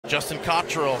Justin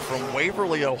Cottrell from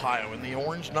Waverly, Ohio in the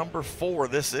orange number 4.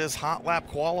 This is hot lap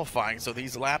qualifying, so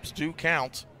these laps do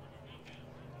count.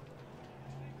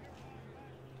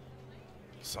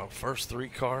 So first 3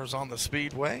 cars on the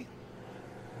Speedway.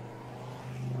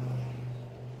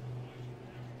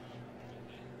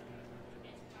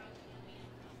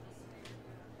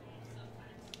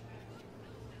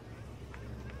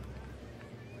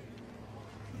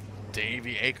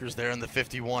 Davey Akers there in the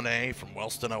 51A from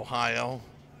Wellston, Ohio.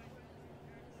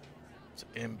 It's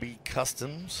MB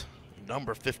Customs,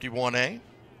 number 51A.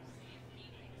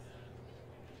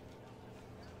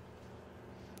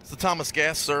 It's the Thomas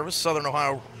Gas Service, Southern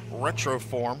Ohio Retro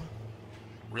Form,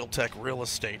 Realtech Real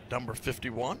Estate, number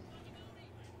 51.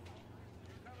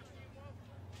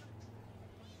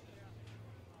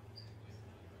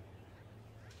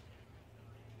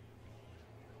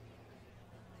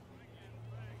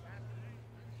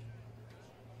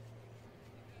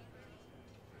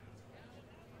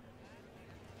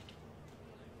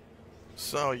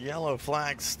 So yellow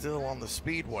flag still on the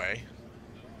Speedway.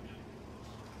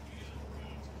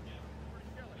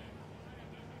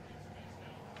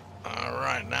 All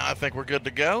right, now I think we're good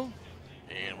to go.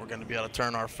 And we're going to be able to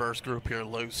turn our first group here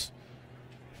loose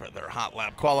for their hot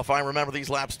lap qualifying. Remember, these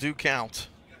laps do count.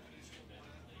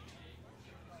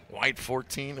 White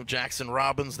 14 of Jackson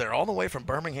Robbins. They're all the way from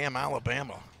Birmingham,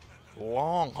 Alabama.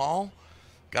 Long haul.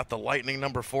 Got the Lightning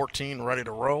number 14 ready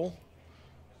to roll.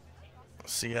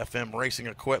 CFM Racing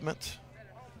Equipment,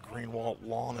 Greenwald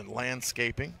Lawn and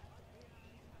Landscaping.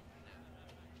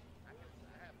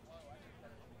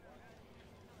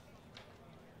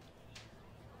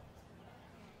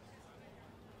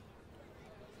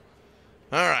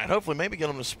 All right, hopefully maybe get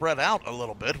them to spread out a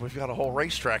little bit. We've got a whole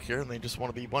racetrack here, and they just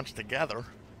want to be bunched together.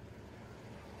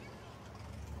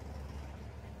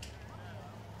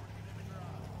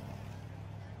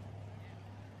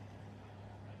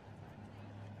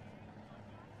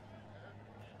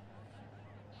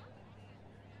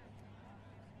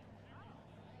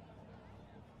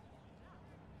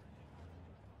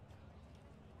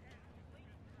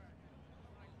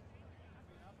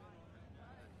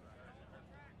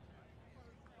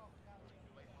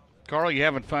 Carl, you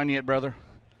having fun yet, brother?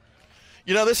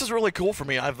 You know, this is really cool for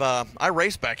me. I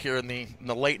raced back here in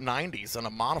the late '90s in a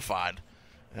modified.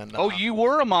 And you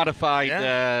were a modified.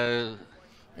 Yeah,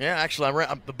 actually,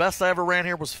 the best I ever ran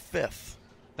here was 5th.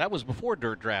 That was before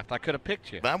Dirt Draft. I could have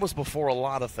picked you. That was before a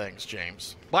lot of things,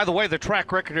 James. By the way, the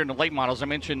track record in the late models I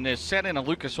mentioned is set in a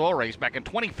Lucas Oil race back in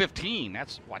 2015.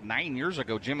 That's 9 years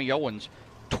ago. Jimmy Owens,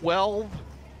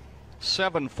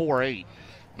 12.748.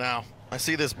 Now, I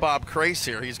see this Bob Crace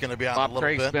here. He's going to be out in a little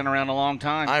bit. Bob Crace's been around a long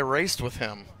time. I raced with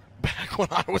him back when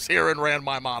I was here and ran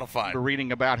my modified. We're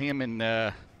reading about him in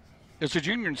it's a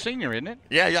junior and senior, isn't it?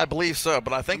 Yeah, I believe so.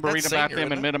 But I think we're that's reading about senior,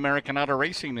 them in Mid-American Auto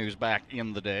Racing News back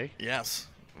in the day. Yes.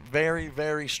 Very,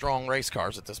 very strong race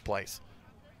cars at this place.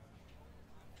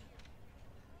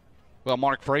 Well,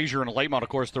 Mark Frazier in a late model, of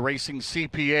course, the racing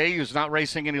CPA, who's not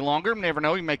racing any longer. You never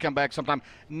know. He may come back sometime.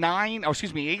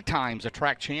 8 times a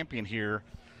track champion here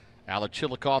out of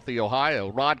Chillicothe,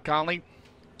 Ohio. Rod Conley.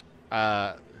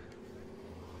 R.J.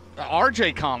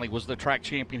 Conley was the track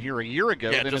champion here a year ago.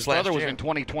 Yeah, then his brother was in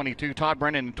 2022. Todd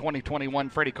Brennan in 2021.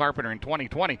 Freddie Carpenter in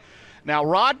 2020. Now,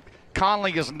 Rod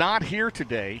Conley is not here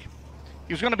today.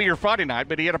 He was going to be here Friday night,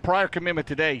 but he had a prior commitment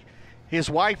today. His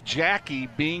wife, Jackie,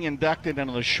 being inducted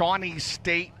into the Shawnee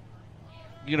State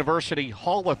University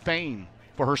Hall of Fame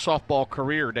for her softball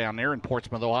career down there in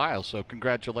Portsmouth, Ohio. So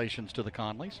congratulations to the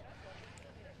Conleys.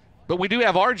 But we do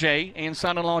have RJ and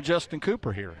son-in-law Justin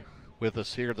Cooper here with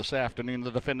us here this afternoon, the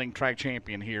defending track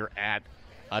champion here at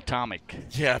Atomic.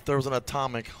 Yeah, if there was an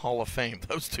Atomic Hall of Fame,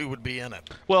 those two would be in it.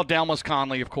 Well, Delmas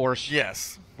Conley, of course.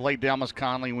 Yes. Late Delmas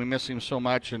Conley. We miss him so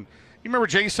much. And you remember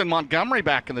Jason Montgomery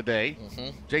back in the day.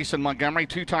 Mm-hmm. Jason Montgomery,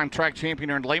 2-time track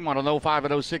champion here in late model in 05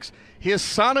 and 06. His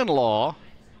son-in-law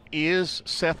is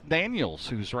Seth Daniels,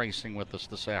 who's racing with us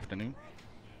this afternoon.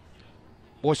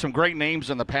 Boy, some great names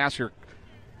in the past here.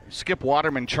 Skip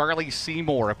Waterman, Charlie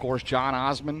Seymour, of course, John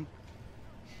Osmond,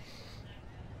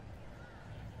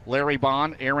 Larry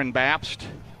Bond, Aaron Babst,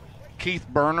 Keith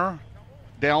Berner,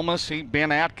 Delmas, Ben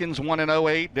Atkins won in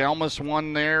 08. Delmas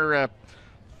won there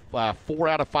 4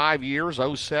 out of 5 years,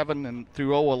 07 and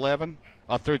through 011.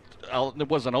 It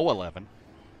wasn't 011.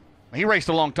 He raced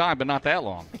a long time, but not that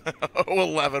long.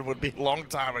 011 would be a long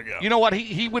time ago. You know what?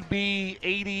 He would be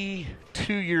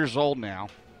 82 years old now.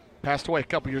 Passed away a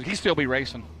couple years. He'd still be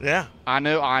racing. Yeah. I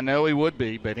know he would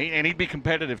be, but he'd be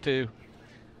competitive too.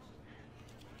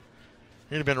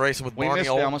 He'd have been racing with Barney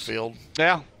Oldfield.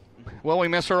 Yeah. Well, we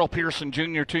miss Earl Pearson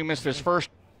Jr. too. Missed his first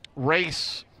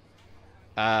race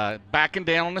Backing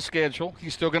down on the schedule.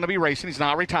 He's still going to be racing. He's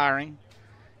not retiring.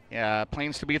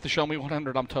 Plans to be at the Show Me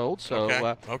 100, I'm told.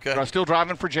 So okay. They're still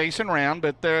driving for Jason Round,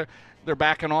 but they're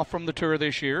backing off from the tour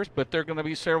this year. But they're going to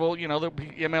be several, there'll be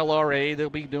MLRA. They'll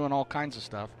be doing all kinds of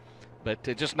stuff, but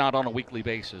just not on a weekly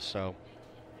basis. So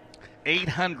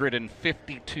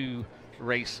 852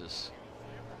 races.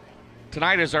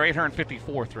 Tonight is our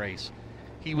 854th race.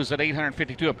 He was at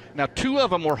 852 of them. Now, 2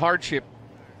 of them were hardship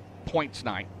points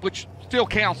night, which still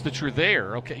counts that you're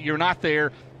there, okay? You're not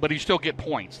there, but you still get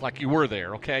points like you were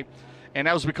there, okay? And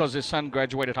that was because his son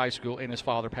graduated high school and his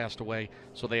father passed away,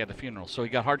 so they had the funeral. So he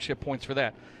got hardship points for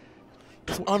that.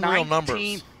 Unreal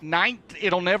numbers.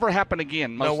 It'll never happen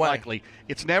again, most No way. likely.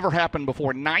 It's never happened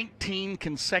before. 19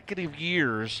 consecutive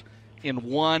years in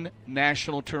one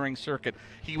national touring circuit.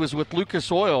 He was with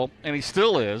Lucas Oil, and he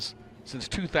still is, since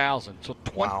 2000. So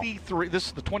 23. Wow. This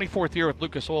is the 24th year with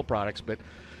Lucas Oil Products, but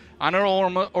I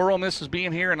know Earl misses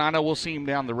being here, and I know we'll see him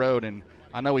down the road, and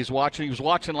I know he's watching. He was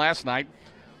watching last night,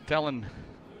 telling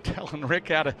Rick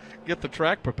how to get the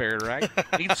track prepared, right?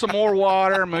 Need some more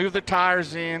water, move the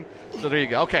tires in. So there you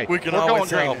go. Okay, we're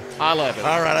always going green. I love it.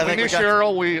 All right, we miss you,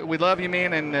 Earl. We love you,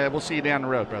 man, and we'll see you down the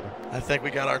road, brother. I think we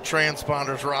got our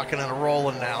transponders rocking and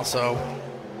rolling now, so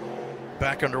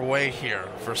back underway here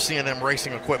for C&M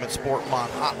Racing Equipment Sport Mod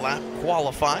Hot Lap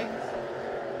qualifying.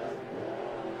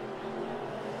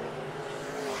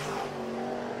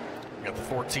 We got the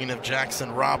 14 of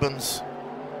Jackson Robbins,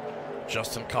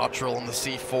 Justin Cottrell in the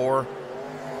C4,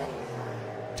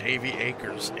 Davey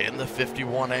Akers in the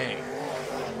 51A.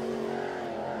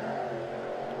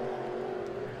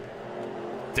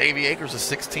 Davey Akers is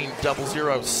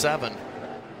 16.007.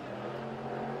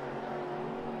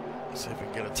 Let's see if we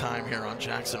can get a time here on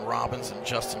Jackson Robbins and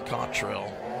Justin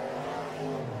Cottrell.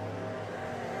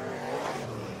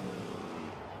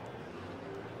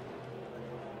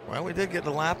 Well, we did get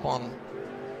the lap on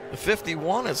the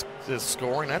 51 is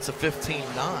scoring. That's a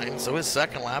 15.9, so his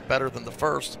second lap better than the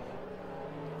first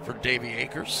for Davey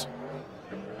Akers.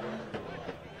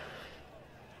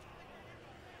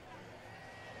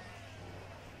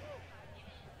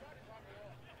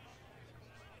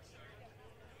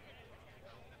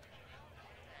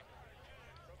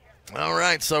 All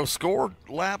right, so scored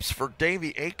laps for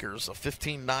Davey Akers, a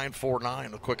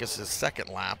 15.949, the quickest his second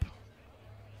lap.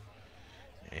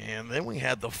 And then we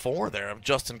had the 4 there of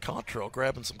Justin Cottrell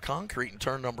grabbing some concrete in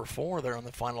turn number 4 there on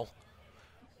the final.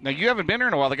 Now, you haven't been here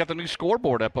in a while. They got the new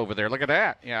scoreboard up over there. Look at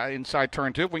that. Yeah, inside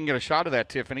turn 2. If we can get a shot of that,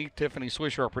 Tiffany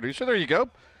Swisher, our producer. There you go.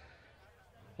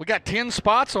 We got 10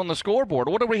 spots on the scoreboard.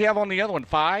 What do we have on the other one?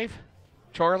 5,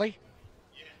 Charlie?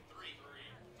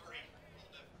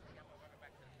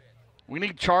 We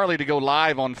need Charlie to go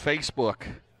live on Facebook.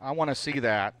 I want to see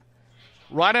that.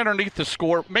 Right underneath the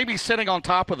score, maybe sitting on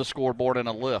top of the scoreboard in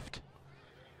a lift.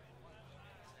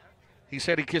 He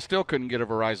said he still couldn't get a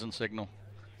Verizon signal.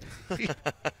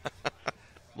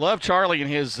 Love Charlie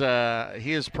and his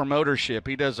promotership.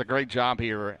 He does a great job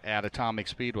here at Atomic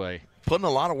Speedway. Putting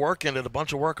a lot of work into it, a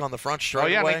bunch of work on the front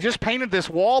straightaway. Oh, yeah, they just painted this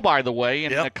wall, by the way,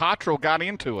 and Cottrell got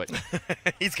into it.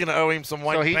 He's going to owe him some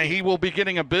white paint. He will be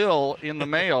getting a bill in the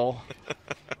mail,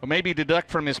 or maybe deduct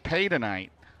from his pay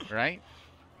tonight, right?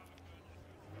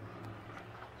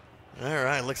 All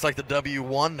right, looks like the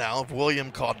W1 now of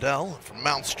William Caudell from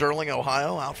Mount Sterling,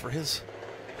 Ohio, out for his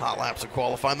hot laps of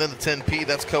qualifying. Then the 10P,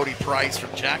 that's Cody Price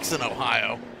from Jackson,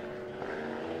 Ohio.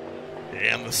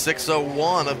 And the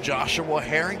 601 of Joshua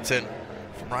Harrington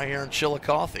from right here in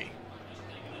Chillicothe.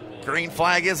 Green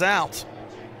flag is out.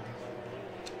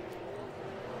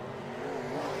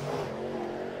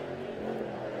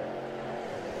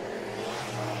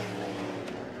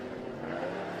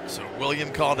 So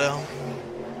William Caudell,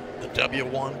 the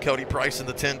W1, Cody Price in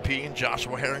the 10P, and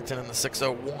Joshua Harrington in the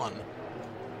 601.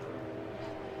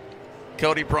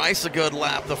 Cody Price, a good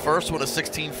lap. The first one, a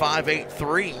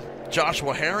 16.583.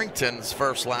 Joshua Harrington's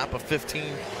first lap, a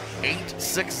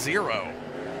 15.860.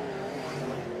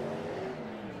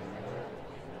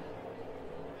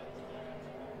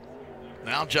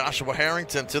 Now Joshua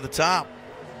Harrington to the top.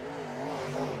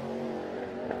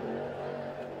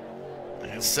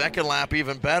 And second lap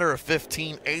even better, a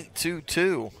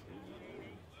 15.822.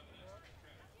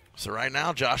 So right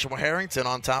now, Joshua Harrington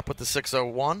on top with the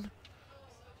 601.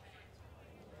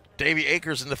 Davey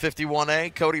Akers in the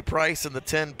 51A, Cody Price in the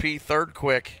 10P third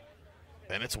quick.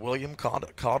 Then it's William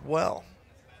Caudell.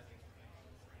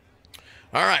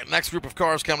 All right, next group of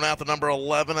cars coming out, the number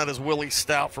 11, that is Willie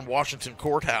Stout from Washington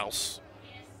Courthouse.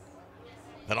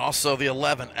 And also the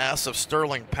 11S of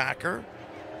Sterling Packer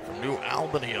from New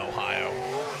Albany, Ohio.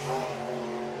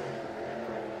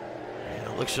 And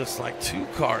it looks just like 2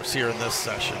 cars here in this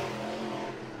session.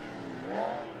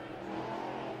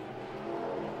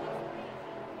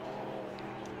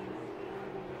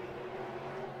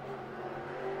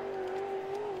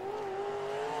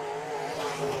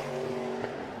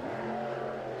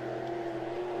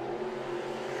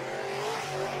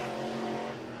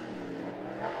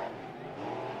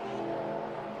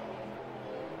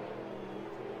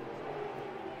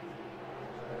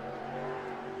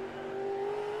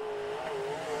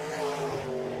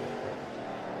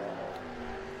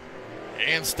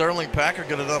 And Sterling Packer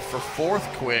good enough for fourth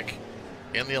quick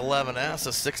in the 11S, a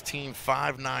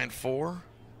 16.594.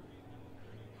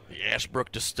 The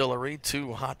Ashbrook Distillery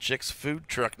 2 Hot Chicks food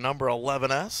truck number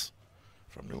 11S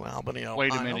from New Albany, Ohio.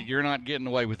 Wait a minute, you're not getting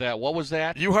away with that. What was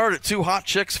that? You heard it, 2 Hot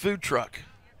Chicks food truck.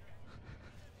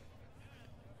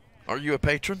 Are you a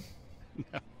patron?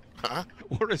 No. Huh?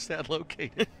 Where is that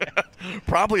located?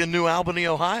 Probably in New Albany,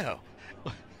 Ohio.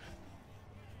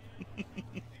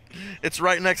 It's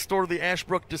right next door to the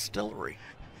Ashbrook Distillery.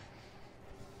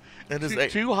 It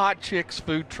is two Hot Chicks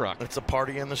food truck. It's a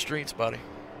party in the streets, buddy.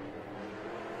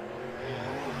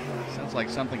 Sounds like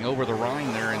something over the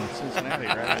Rhine there in Cincinnati,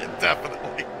 right?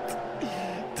 Definitely.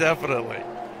 Definitely.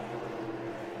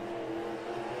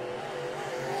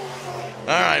 All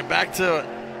right, back to it.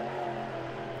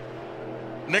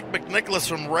 Nick McNicholas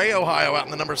from Ray, Ohio, out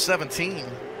in the number 17. He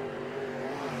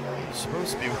was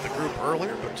supposed to be with the group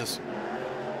earlier, but just...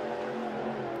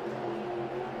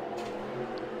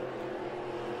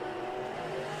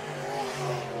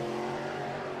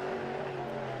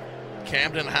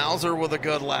 Camden Hauser with a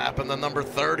good lap in the number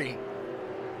 30.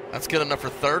 That's good enough for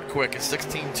third quick at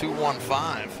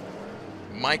 16.215.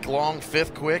 Mike Long,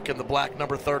 fifth quick in the black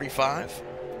number 35.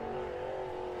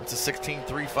 It's a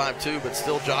 16.352, but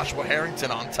still Joshua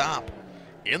Harrington on top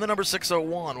in the number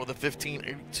 601 with a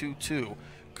 15.822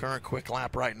 current quick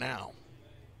lap right now.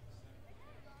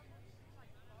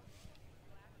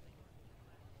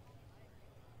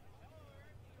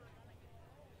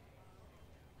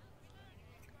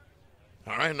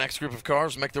 All right, next group of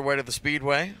cars make their way to the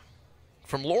Speedway.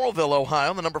 From Laurelville,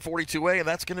 Ohio, the number 42A, and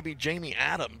that's going to be Jamie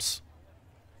Adams.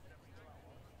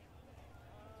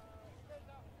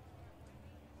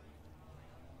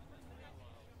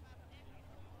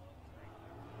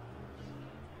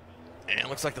 And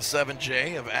looks like the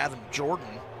 7J of Adam Jordan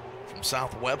from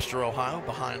South Webster, Ohio,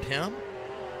 behind him.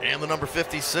 And the number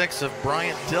 56 of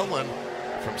Bryant Dillon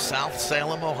from South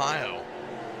Salem, Ohio.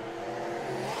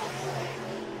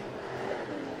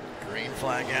 Green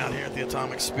flag out here at the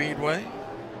Atomic Speedway.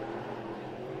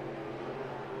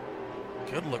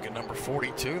 Good looking number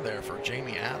 42 there for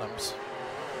Jamie Adams.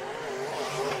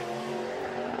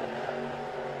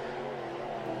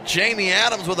 Jamie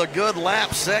Adams with a good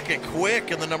lap, second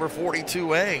quick in the number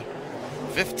 42A.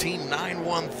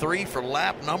 15.913 for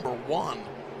lap number 1.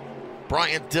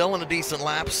 Bryant Dillon, a decent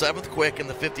lap, seventh quick in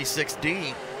the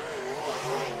 56D.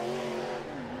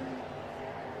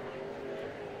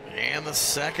 And the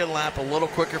second lap a little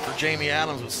quicker for Jamie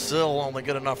Adams, but still only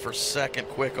good enough for second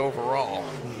quick overall.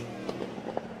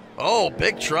 Oh,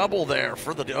 big trouble there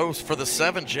for the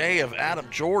 7J of Adam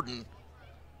Jordan.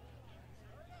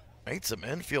 Made some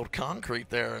infield concrete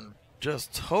there and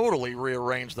just totally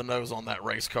rearranged the nose on that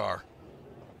race car.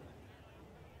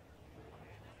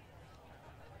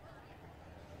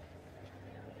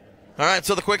 All right,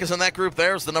 so the quickest in that group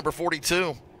there is the number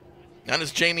 42. That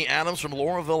is Jamie Adams from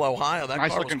Laurelville, Ohio. That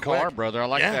nice looking car, brother. I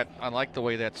like yeah. that. I like the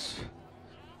way that's.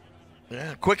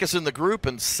 Yeah, quickest in the group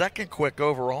and second quick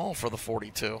overall for the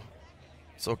 42.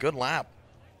 So good lap.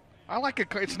 I like it.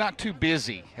 It's not too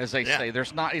busy, as they say.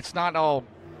 It's not all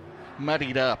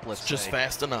muddied up. Let's just say.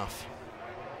 Fast enough.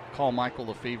 Call Michael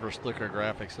Lefevre, Slicker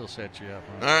Graphics. He'll set you up.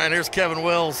 All right, here's Kevin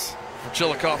Wills from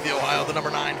Chillicothe, Ohio, the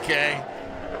number 9K.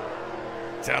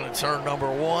 Down to turn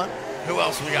number 1. Who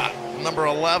else we got? Number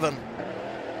 11.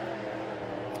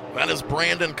 That is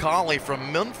Brandon Colley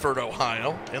from Milford,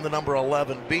 Ohio, in the number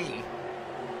 11B.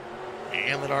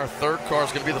 And then our third car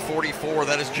is going to be the 44.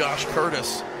 That is Josh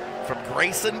Curtis from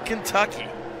Grayson, Kentucky.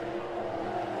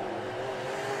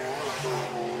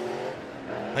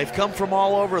 They've come from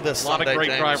all over this Sunday, A lot of great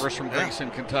James. drivers from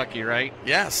Grayson, Kentucky, right?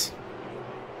 Yes.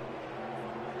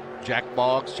 Jack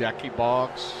Boggs, Jackie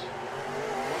Boggs.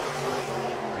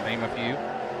 To name a few.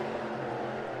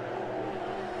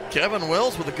 Kevin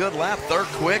Wills with a good lap, third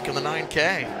quick in the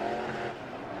 9K.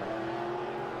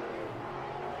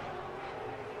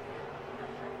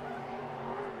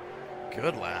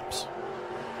 Good laps.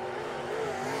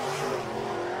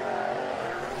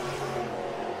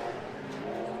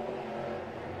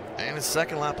 And his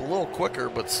second lap a little quicker,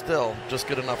 but still just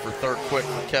good enough for third quick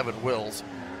for Kevin Wills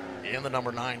in the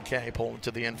number 9K, pulling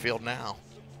to the infield now.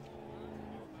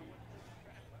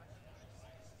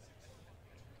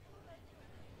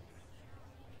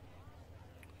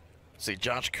 See,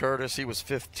 Josh Curtis, he was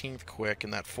 15th quick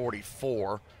in that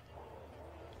 44.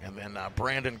 And then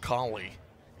Brandon Colley,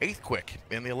 8th quick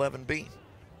in the 11B.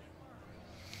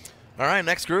 All right,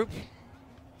 next group.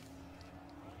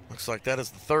 Looks like that is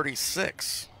the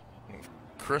 36.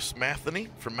 Chris Matheny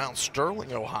from Mount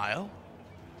Sterling, Ohio.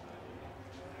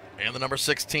 And the number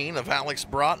 16 of Alex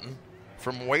Broughton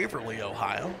from Waverly,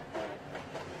 Ohio.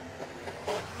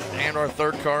 And our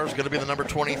third car is going to be the number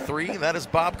 23. That is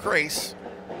Bob Crace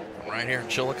from right here in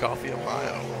Chillicothe,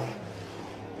 Ohio.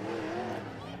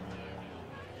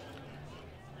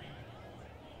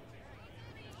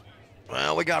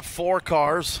 Well, we got 4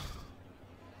 cars.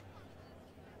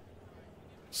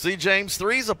 See, James,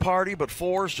 3's a party, but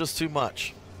 4's just too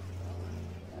much.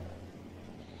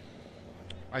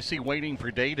 I see waiting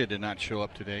for Data to not show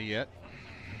up today yet.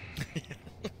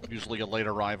 Usually a late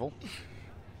arrival.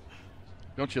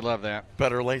 Don't you love that?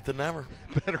 Better late than never.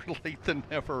 Better late than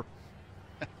never.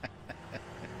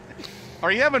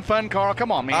 Are you having fun, Carl?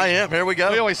 Come on, man. I am. Here we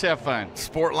go. We always have fun.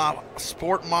 Sport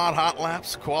Mod Hot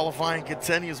Laps qualifying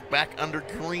continues back under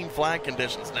green flag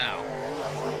conditions now.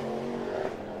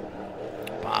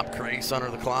 Bob Crace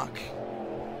under the clock.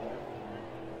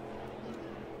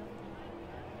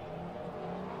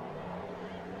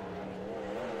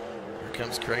 Here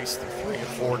comes Crace through 3 and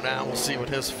 4 now. We'll see what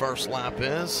his first lap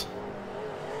is.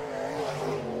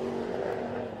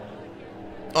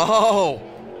 Oh,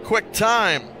 quick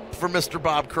time for Mr.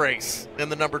 Bob Crace in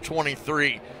the number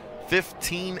 23.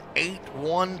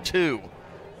 15.812.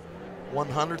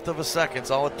 1/100th of a second,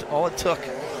 all it took.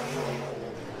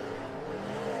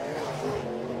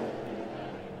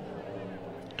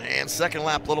 And second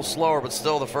lap a little slower, but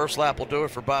still the first lap will do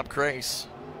it for Bob Crace.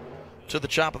 To the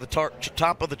top of the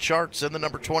charts in the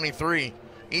number 23.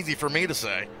 Easy for me to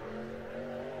say.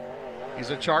 He's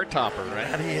a chart topper, right?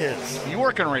 That he is. You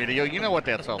work on radio. You know what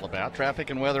that's all about. Traffic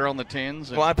and weather on the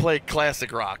 10s. Well, I played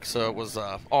classic rock, so it was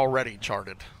already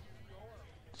charted.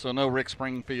 So no Rick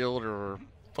Springfield or...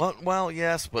 Well,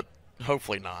 yes, but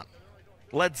hopefully not.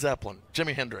 Led Zeppelin,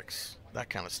 Jimi Hendrix, that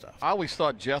kind of stuff. I always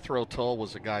thought Jethro Tull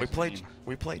was a guy's name.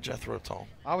 We played Jethro Tull.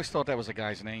 I always thought that was a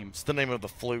guy's name. It's the name of the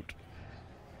flute.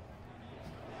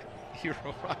 You're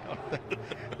right on that.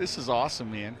 This is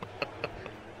awesome, man.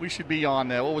 We should be on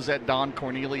what was that, Don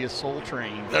Cornelius Soul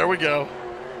Train. There we go.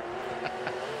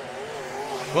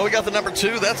 Well, we got the number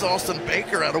 2. That's Austin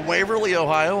Baker out of Waverly,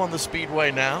 Ohio on the Speedway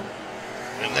now.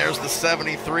 And there's the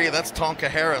 73. That's Tonka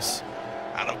Harris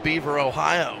out of Beaver,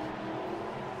 Ohio.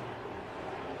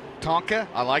 Tonka?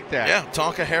 I like that. Yeah,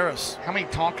 Tonka Harris. How many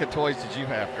Tonka toys did you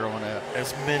have growing up?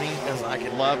 As many as I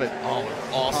could. Love it. Oh,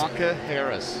 awesome. Tonka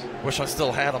Harris. Wish I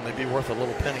still had them. They'd be worth a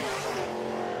little penny.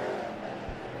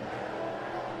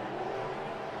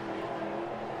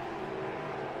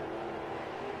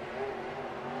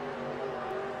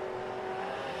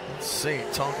 Let's see,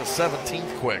 Tonka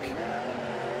 17th quick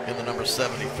in the number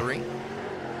 73.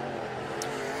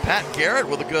 Pat Garrett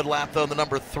with a good lap, though, in the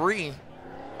number 3.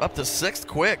 Up to 6th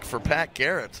quick for Pat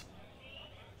Garrett.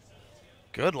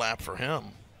 Good lap for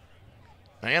him.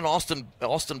 And Austin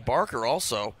Barker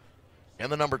also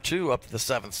in the number 2 up to the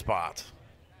 7th spot.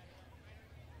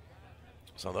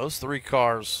 So those 3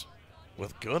 cars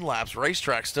with good laps.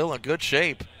 Racetrack still in good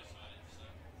shape.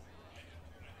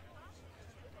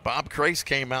 Bob Crace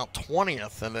came out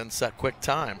 20th and then set quick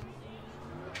time.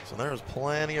 So there's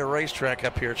plenty of racetrack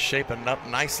up here. It's shaping up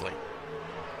nicely.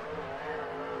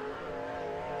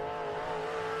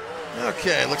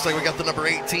 Okay, looks like we got the number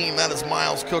 18. That is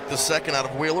Miles Cook II out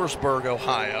of Wheelersburg,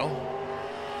 Ohio.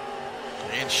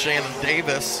 And Shannon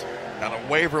Davis out of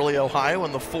Waverly, Ohio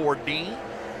in the 4D.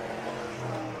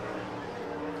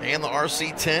 And the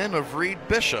RC10 of Reed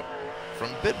Bishop from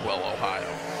Bidwell, Ohio.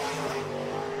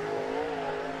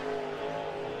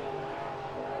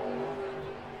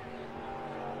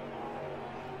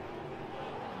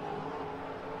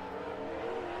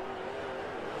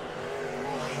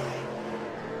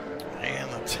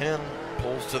 And the 10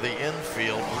 pulls to the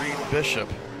infield, Reed Bishop.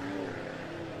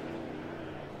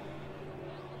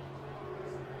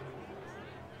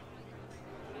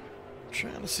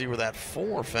 Trying to see where that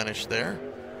 4 finished there.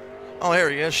 Oh,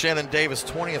 here he is. Shannon Davis,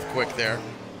 20th quick there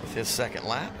with his second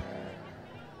lap.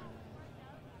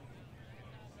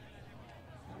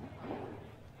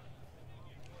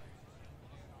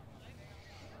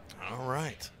 All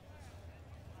right.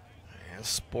 And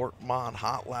Sport Mod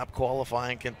Hot Lap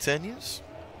qualifying continues.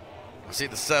 I see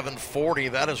the 740.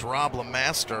 That is Rob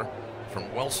LeMaster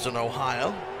from Wellston,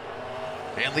 Ohio.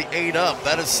 And the 8 up.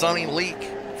 That is Sonny Leak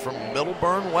from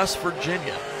Middleburn, West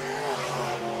Virginia.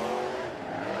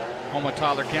 Home of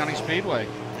Tyler County Speedway.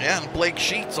 Yeah, and Blake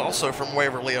Sheets also from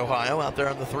Waverly, Ohio, out there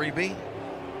in the 3B.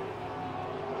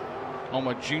 Home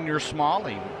of Junior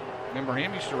Smalley. Remember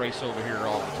him? Used to race over here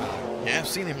all the time. Yeah, I've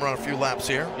seen him run a few laps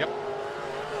here. Yep.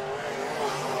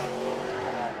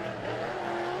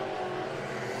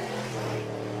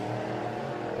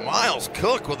 Miles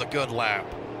Cook with a good lap.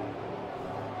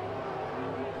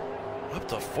 Up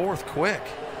to 4th quick.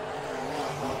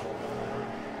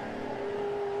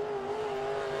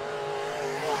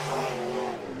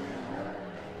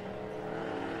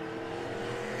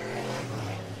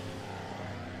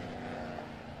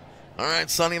 All right,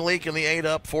 Sonny Leak in the 8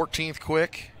 up, 14th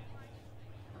quick.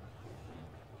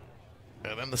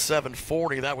 And then the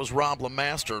 740, that was Rob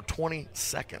LeMaster,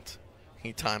 22nd.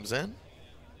 He times in.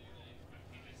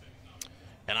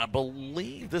 And I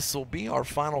believe this will be our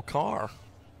final car.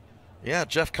 Yeah,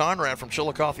 Jeff Conrad from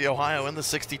Chillicothe, Ohio in the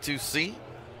 62C.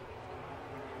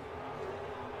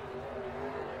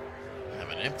 Have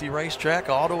an empty racetrack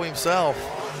all to himself.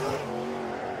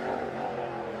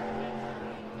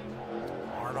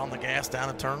 Hard on the gas down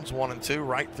in turns 1 and 2,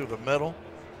 right through the middle.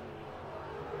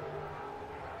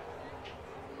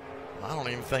 I don't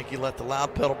even think he let the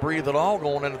loud pedal breathe at all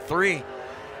going into 3.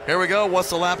 Here we go.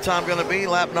 What's the lap time going to be?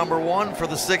 Lap number 1 for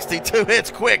the 62. It's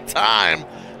quick time.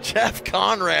 Jeff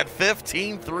Conrad,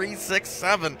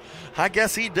 15.367. I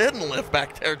guess he didn't lift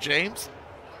back there, James.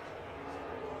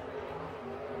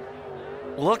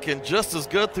 Looking just as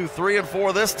good through 3 and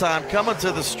 4 this time. Coming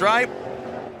to the stripe.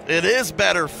 It is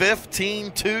better,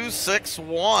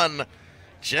 15.261.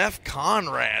 Jeff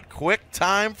Conrad, quick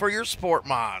time for your sport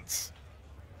mods.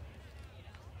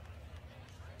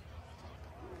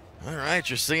 All right,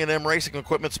 your C&M Racing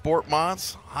Equipment Sport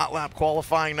Mods. Hot lap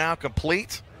qualifying now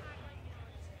complete.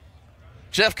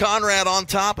 Jeff Conrad on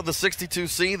top of the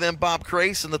 62C, then Bob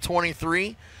Crace in the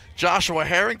 23. Joshua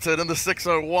Harrington in the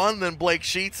 601, then Blake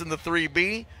Sheets in the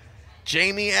 3B.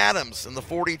 Jamie Adams in the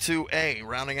 42A,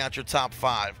 rounding out your top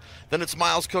 5. Then it's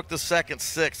Miles Cook the 2nd,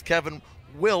 6th. Kevin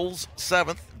Wills,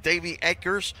 7th. Davey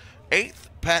Akers, 8th.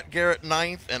 Pat Garrett,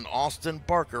 9th. And Austin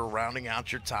Barker rounding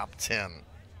out your top 10.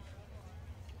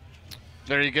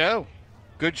 There you go.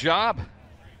 Good job.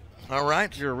 All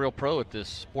right. You're a real pro at this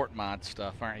sport mod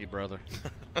stuff, aren't you, brother?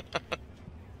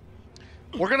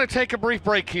 We're going to take a brief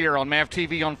break here on MAV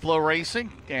TV on FloRacing.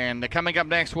 And coming up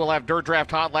next, we'll have Dirt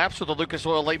Draft Hot Laps for the Lucas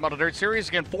Oil Late Model Dirt Series.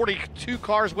 Again, 42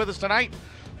 cars with us tonight.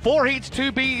 4 heats,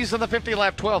 2 Bs, and the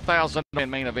 50-lap, 12,000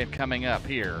 main event coming up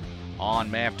here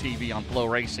on MAV TV on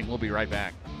FloRacing. We'll be right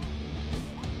back.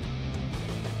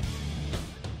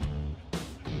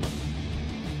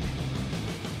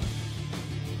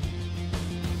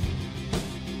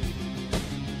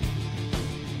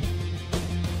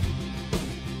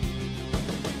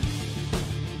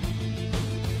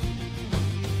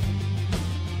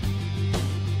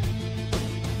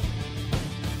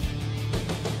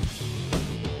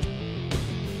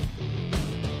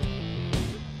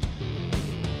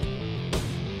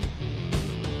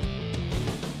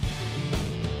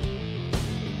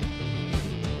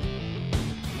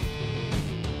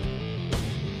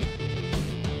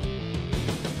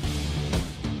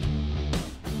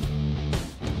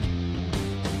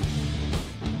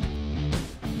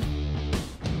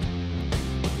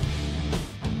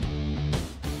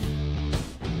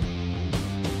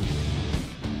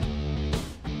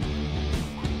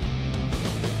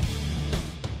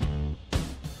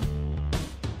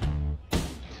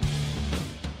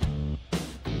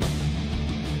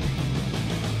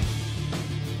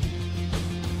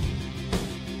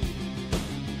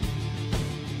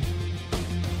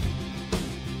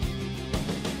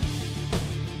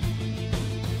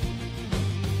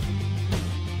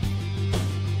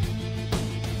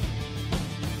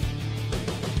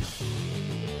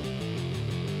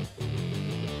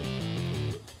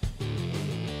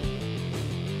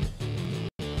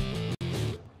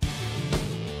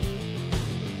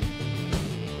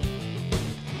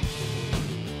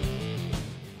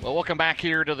 Well, welcome back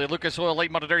here to the Lucas Oil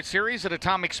Late Model Dirt Series at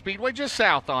Atomic Speedway, just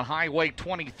south on Highway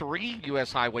 23,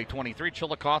 U.S. Highway 23,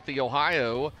 Chillicothe,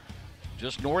 Ohio,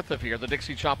 just north of here, the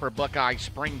Dixie Chopper Buckeye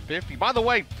Spring 50. By the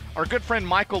way, our good friend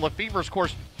Michael Lefevre, of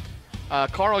course,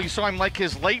 Carl, you saw him make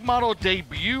his late model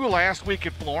debut last week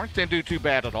at Florence. Didn't do too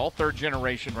bad at all.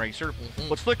 Third-generation racer.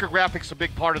 But Slicker Graphics a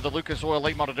big part of the Lucas Oil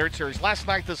Late Model Dirt Series. Last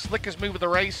night, the slickest move of the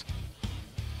race,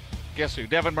 guess who?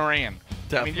 Devin Moran.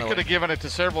 Definitely. I mean, you could have given it to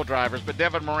several drivers, but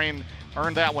Devin Moran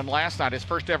earned that one last night. His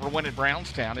first ever win at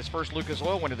Brownstown, his first Lucas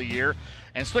Oil win of the year.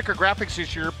 And Slicker Graphics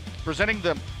this year presenting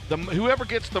the whoever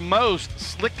gets the most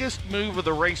slickest move of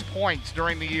the race points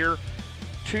during the year,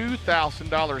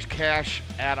 $2,000 cash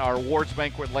at our awards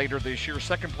banquet later this year.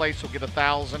 Second place will get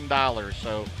 $1,000.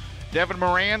 So Devin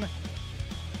Moran,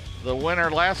 the winner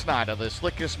last night of the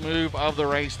slickest move of the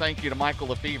race. Thank you to Michael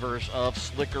Lefevre of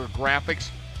Slicker Graphics.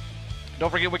 Don't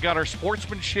forget we got our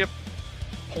sportsmanship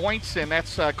points, and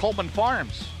that's Coleman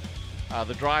Farms,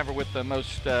 the driver with the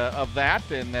most of that,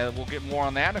 and we'll get more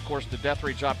on that. And of course, the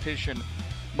Deathridge Optician,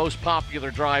 most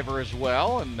popular driver as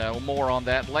well, and more on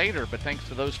that later. But thanks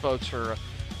to those folks for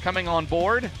coming on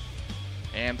board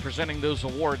and presenting those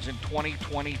awards in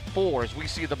 2024. As we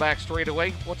see the back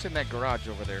straightaway, what's in that garage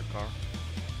over there, Carl?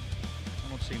 I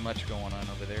don't see much going on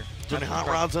over there. Is there any hot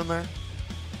rods in there?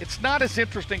 It's not as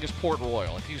interesting as Port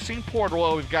Royal. If you've seen Port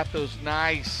Royal, we've got those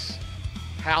nice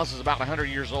houses about 100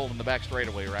 years old in the back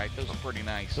straightaway, right? Those are pretty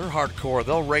nice. They're hardcore.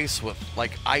 They'll race with,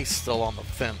 like, ice still on the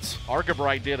fence.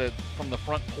 Argabright did it from the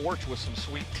front porch with some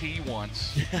sweet tea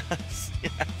once. Yes,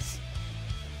 yes.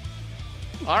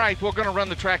 All right, we're going to run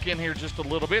the track in here just a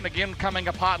little bit. And again, coming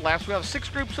up hot laps, we have 6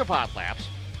 groups of hot laps.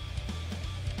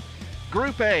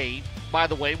 Group A, by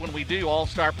the way, when we do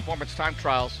All-Star Performance Time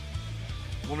Trials,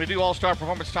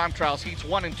 heats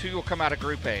 1 and 2 will come out of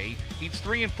Group A. Heats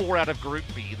 3 and 4 out of Group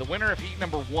B. The winner of heat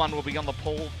number 1 will be on the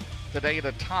pole today at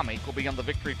Atomic, will be on the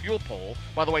Victory Fuel pole.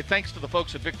 By the way, thanks to the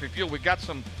folks at Victory Fuel, we've got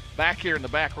some back here in the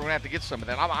back. We're going to have to get some of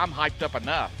that. I'm hyped up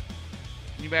enough.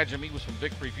 Can you imagine me with some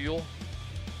Victory Fuel?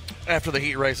 After the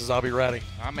heat races, I'll be ready.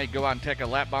 I may go out and take a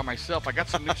lap by myself. I got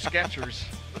some new Skechers.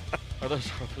 Are those?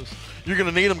 You're going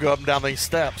to need them go up and down these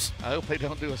steps. I hope they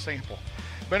don't do a sample.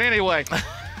 But anyway,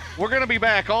 we're going to be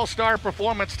back. All-Star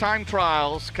Performance Time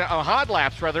Trials, hot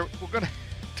laps rather. We're going to.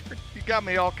 You got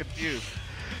me all confused.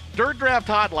 Dirt Draft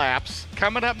Hot Laps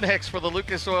coming up next for the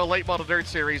Lucas Oil Late Model Dirt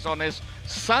Series on this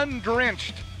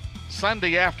sun-drenched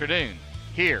Sunday afternoon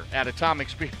here at Atomic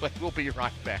Speedway. We'll be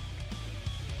right back.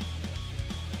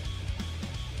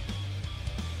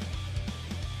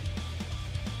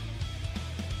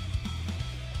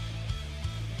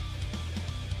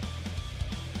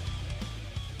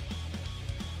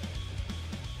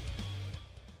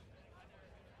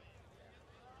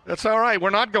 That's all right.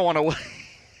 We're not going away.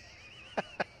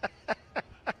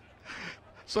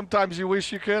 Sometimes you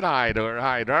wish you could hide. All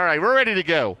right, we're ready to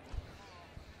go.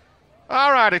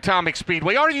 All right, Atomic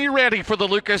Speedway. Are you ready for the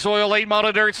Lucas Oil Late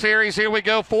Model Dirt Series? Here we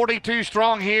go. 42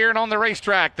 strong here and on the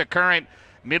racetrack. The current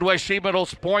Midwest Sheet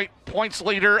Metals points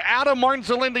leader out of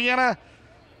Martinsville, Indiana.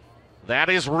 That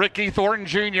is Ricky Thornton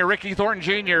Jr. Ricky Thornton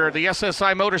Jr., the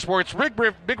SSI Motorsports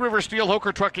Big River Steel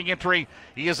Hoker Trucking entry.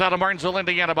 He is out of Martinsville,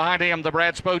 Indiana. Behind him, the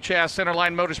Brad Spochas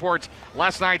Centerline Motorsports.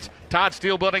 Last night's Todd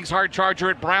Steel Buildings Hard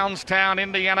Charger at Brownstown,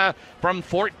 Indiana. From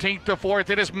 14th to 4th,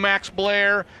 it is Max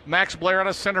Blair. Max Blair out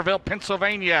of Centerville,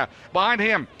 Pennsylvania. Behind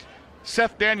him,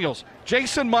 Seth Daniels.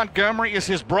 Jason Montgomery is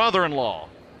his brother-in-law.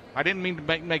 I didn't mean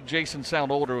to make Jason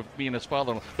sound older with being his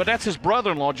father-in-law, but that's his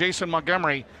brother-in-law, Jason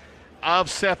Montgomery,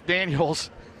 of Seth Daniels,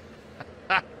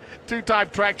 two-time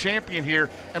track champion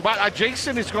here. And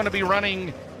Jason is going to be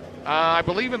running, I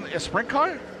believe, in a sprint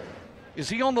car. Is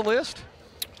he on the list?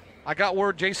 I got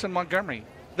word Jason Montgomery.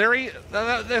 That's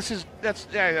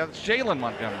Jalen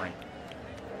Montgomery.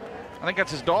 I think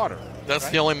that's his daughter. That's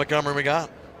right? The only Montgomery we got.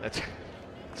 That's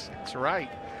right.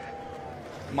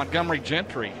 Montgomery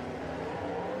Gentry.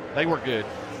 They were good.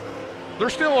 They're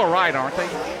still all right, aren't they?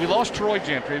 We lost Troy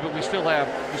Gentry, but we still have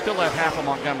half of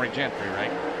Montgomery Gentry,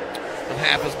 right? And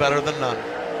half is better than none.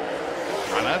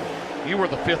 I know. You were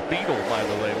the 5th Beatle, by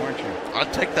the way, weren't you?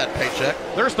 I'd take that paycheck.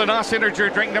 There's the NOS Energy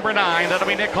drink number 9. That'll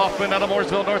be Nick Hoffman out of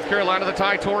Mooresville, North Carolina, the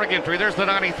Ty Touring entry. There's the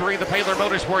 93, the Paler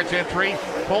Motorsports entry.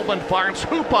 Coleman Farms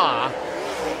Hoopa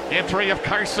entry of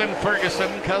Carson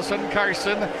Ferguson, cousin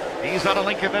Carson. He's out of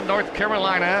Lincoln, North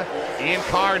Carolina, in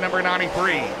car number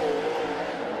 93.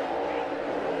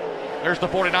 There's the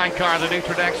 49 car, the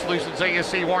Nutridax Solutions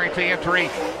ASC warranty entry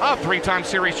of 3-time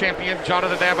series champion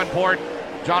Jonathan Davenport.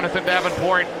 Jonathan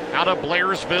Davenport out of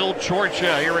Blairsville,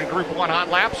 Georgia, here in Group 1 hot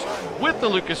laps with the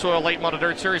Lucas Oil Late Model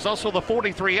Dirt Series. Also, the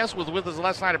 43S was with us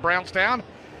last night at Brownstown.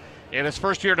 In his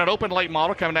first year in an open late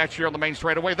model, coming at you on the main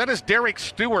straightaway. That is Derek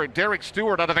Stewart. Derek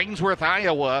Stewart out of Ainsworth,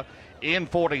 Iowa in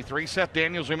 43. Seth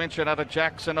Daniels, we mentioned, out of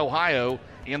Jackson, Ohio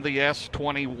in the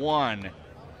S21.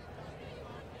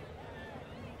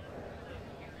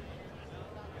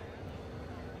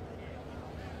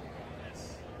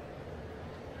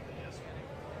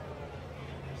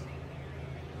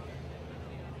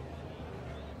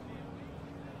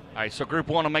 All right, so Group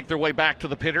 1 will make their way back to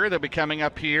the pit area. They'll be coming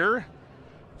up here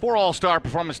for All-Star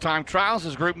Performance Time Trials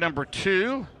is Group number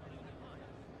 2.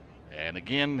 And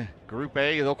again, Group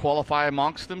A, they'll qualify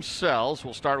amongst themselves.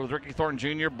 We'll start with Ricky Thornton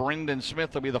Jr. Brendan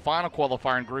Smith will be the final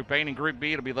qualifier in Group A. And in Group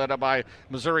B, it'll be led up by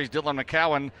Missouri's Dylan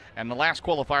McCowan. And the last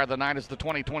qualifier of the night is the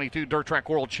 2022 Dirt Track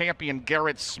World Champion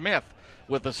Garrett Smith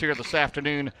with us here this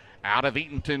afternoon out of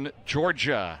Eatonton,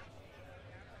 Georgia.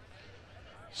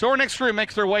 So our next group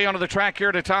makes their way onto the track here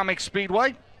at Atomic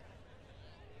Speedway.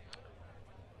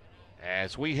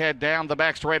 As we head down the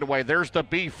back straightaway, there's the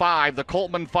B5, the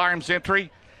Coltman Farms entry.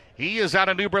 He is out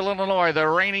of New Bern, Illinois, the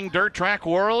reigning dirt track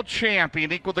world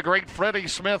champion, equal the great Freddie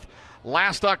Smith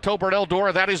last October at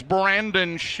Eldora. That is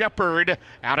Brandon Shepard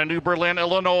out of New Berlin,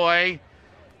 Illinois.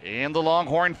 in the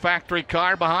Longhorn Factory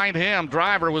car. Behind him,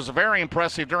 driver was very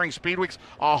impressive during Speed Weeks.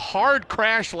 A hard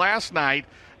crash last night.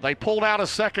 They pulled out a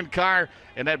second car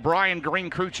in that Brian Green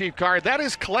crew chief car. That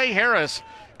is Clay Harris.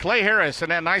 Clay Harris in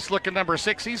that nice-looking number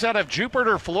 6. He's out of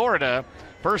Jupiter, Florida.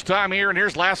 First time here, and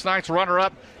here's last night's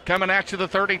runner-up coming at you, the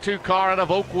 32 car out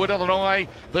of Oakwood, Illinois.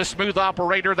 The smooth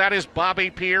operator, that is Bobby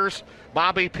Pierce.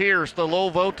 Bobby Pierce, the low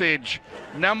voltage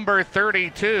number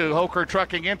 32, Hoker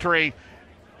Trucking entry.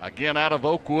 Again, out of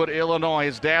Oakwood, Illinois.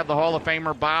 His dad, the Hall of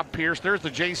Famer, Bob Pierce. There's the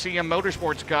JCM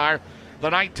Motorsports car, the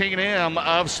 19M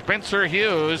of Spencer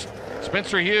Hughes.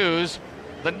 Spencer Hughes,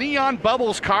 the Neon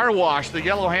Bubbles Car Wash, the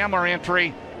Yellow Hammer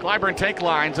entry. Clyburn Take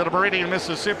Lines out of Meridian,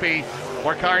 Mississippi,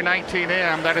 for car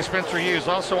 19M. That is Spencer Hughes.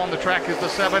 Also on the track is the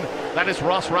 7. That is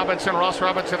Ross Robinson. Ross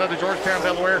Robinson out of Georgetown,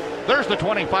 Delaware. There's the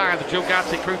 25, the Joe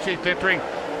Gotze crew chief entry.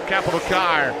 Capital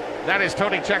car. That is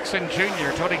Tony Jackson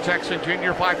Jr. Tony Jackson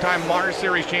Jr., 5-time Mars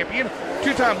Series champion,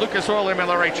 2-time Lucas Oil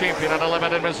MLRA champion at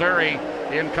 11 in Missouri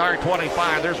in car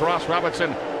 25. There's Ross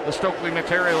Robinson, the Stokely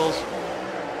Materials.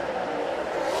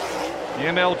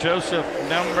 NL Joseph,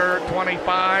 number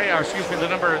 25, or excuse me, the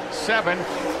number 7,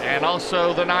 and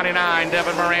also the 99,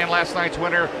 Devin Moran, last night's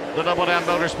winner, the Double Down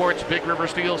Motorsports, Big River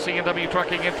Steel, C&W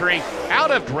Trucking entry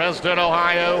out of Dresden,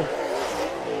 Ohio.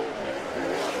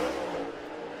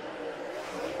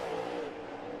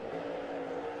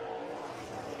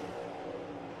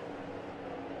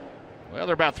 Well,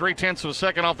 they're about 0.3 of a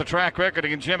second off the track record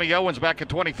against Jimmy Owens back in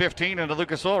 2015 in the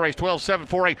Lucas Oil race,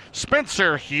 12.748.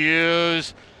 Spencer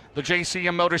Hughes, the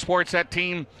JCM Motorsports, that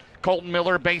team, Colton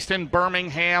Miller, based in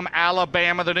Birmingham,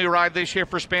 Alabama, the new ride this year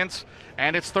for Spence.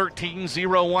 And it's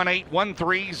 13.018,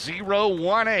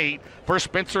 13.018 for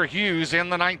Spencer Hughes in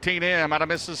the 19M out of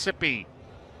Mississippi.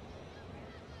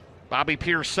 Bobby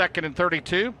Pierce second in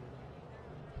 32.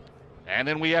 And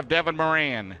then we have Devin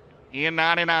Moran in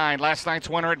 99, last night's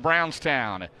winner at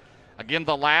Brownstown. Again,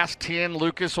 the last 10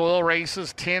 Lucas Oil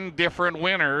races, 10 different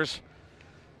winners.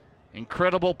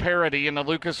 Incredible parity in the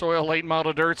Lucas Oil Late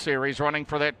Model Dirt Series, running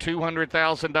for that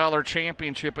 $200,000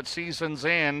 championship at season's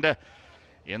end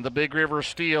in the Big River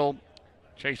Steel.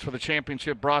 Chase for the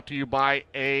championship brought to you by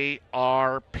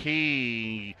ARP.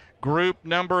 Group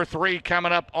number 3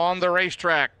 coming up on the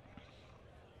racetrack.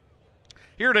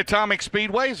 Here at Atomic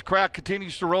Speedway, as the crowd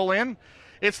continues to roll in,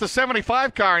 it's the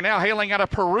 75 car now hailing out of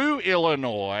Peru,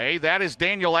 Illinois. That is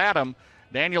Daniel Adam.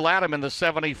 Daniel Adam in the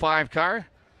 75 car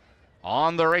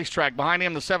on the racetrack. Behind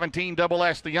him, the 17 Double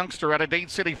S, the youngster out of Dade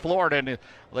City, Florida. And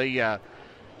the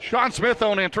Sean Smith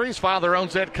owned entries. Father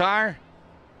owns that car.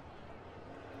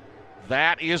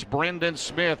 That is Brendan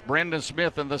Smith. Brendan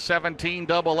Smith in the 17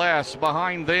 Double S.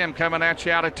 Behind them, coming at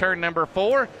you out of turn number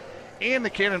 4. In the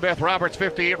Ken and Beth Roberts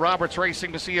 58 Roberts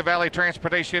Racing, Mesilla Valley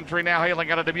Transportation entry now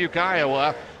hailing out of Dubuque,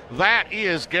 Iowa. That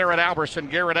is Garrett Alberson.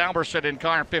 Garrett Alberson in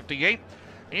car 58.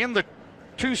 In the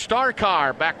 2-star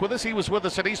car, back with us. He was with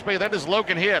us at East Bay. That is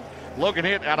Logan Hitt. Logan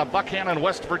Hitt out of Buckhannon,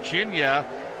 West Virginia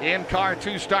in car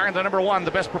 2-star. And the number 1,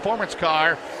 the best performance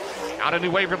car out of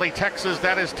New Waverly, Texas.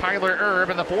 That is Tyler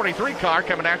Erb in the 43 car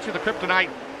coming at you, the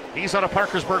Kryptonite. He's out of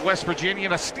Parkersburg, West Virginia,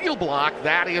 in a steel block.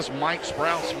 That is Mike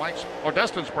Sprouse,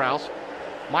 Dustin Sprouse.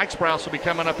 Mike Sprouse will be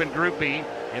coming up in Group B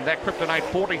in that Kryptonite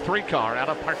 43 car out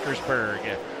of Parkersburg.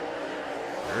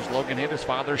 There's Logan Hitt, his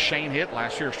father Shane Hitt,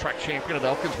 last year's track champion at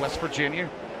Elkins, West Virginia.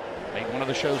 Made one of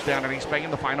the shows down in East Bay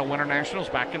in the final Winter Nationals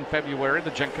back in February,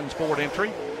 the Jenkins Ford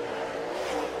entry.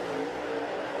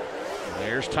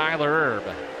 There's Tyler Erb,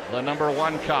 the number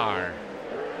 1 car.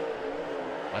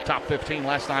 A top 15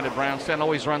 last night at Brownstown.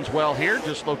 Always runs well here.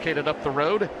 Just located up the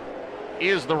road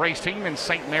is the race team in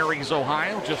St. Mary's,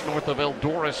 Ohio, just north of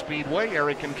Eldora Speedway.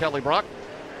 Eric and Kelly Brock.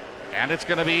 And it's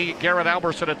going to be Garrett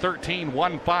Alberson at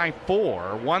 13.154.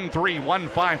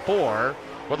 13.154.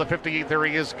 For the 58th, there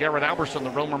he is, Garrett Alberson, the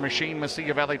Romer Machine,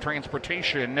 Mesilla Valley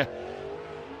Transportation.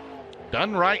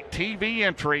 Done Right TV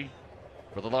entry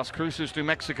for the Las Cruces, New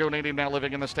Mexico native, now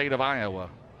living in the state of Iowa.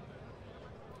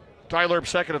 Tyler Erb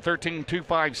second at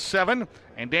 13.257,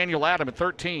 and Daniel Adam at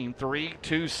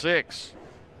 13.326.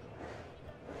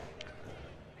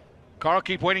 Carl,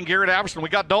 keep waiting. Garrett Alberson. We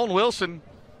got Dolan Wilson.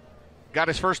 Got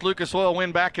his first Lucas Oil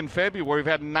win back in February. We've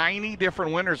had 90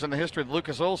 different winners in the history of the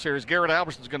Lucas Oil Series. Garrett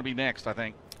Alberson's going to be next, I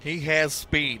think. He has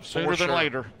speed. Sooner than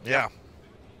later. Yeah.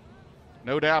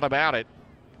 No doubt about it,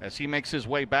 as he makes his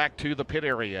way back to the pit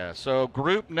area. So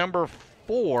group number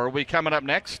 4 will be coming up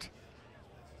next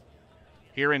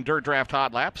here in Dirt Draft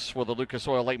Hot Laps for the Lucas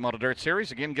Oil Late Model Dirt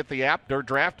Series. Again, get the app, Dirt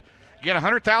Draft. Again,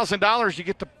 $100,000. You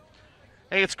get the,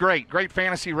 hey, it's great. Great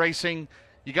fantasy racing.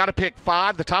 You got to pick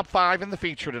 5, the top 5 in the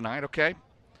feature tonight, okay?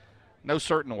 No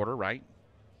certain order, right?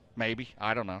 Maybe.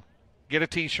 I don't know. Get a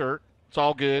T-shirt. It's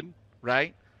all good,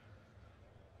 right?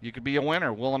 You could be a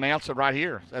winner. We'll announce it right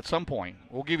here at some point.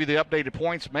 We'll give you the updated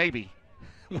points maybe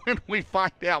when we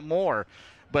find out more.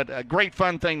 But a great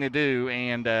fun thing to do,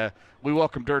 and we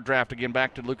welcome Dirt Draft again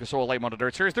back to Lucas Oil Late Model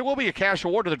Dirt Series. There will be a cash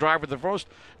award to the driver of the first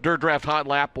Dirt Draft Hot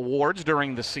Lap Awards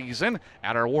during the season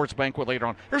at our awards banquet later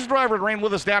on. Here's the driver that ran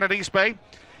with us down at East Bay.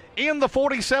 In the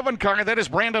 47 car, that is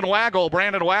Brandon Waggle.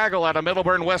 Brandon Waggle out of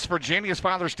Middleburn, West Virginia. His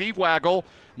father, Steve Waggle,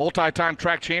 multi-time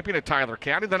track champion at Tyler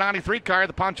County. The 93 car,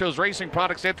 the Ponchos Racing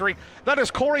Products entry, that is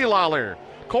Corey Lawler.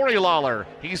 Corey Lawler,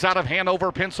 he's out of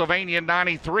Hanover, Pennsylvania in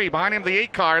 93. Behind him, the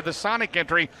 8 car, the Sonic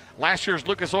entry, last year's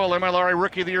Lucas Oil MLRA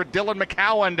Rookie of the Year, Dylan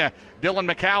McCowan. Dylan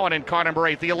McCowan in car number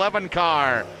 8. The 11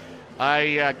 car,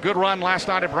 a good run last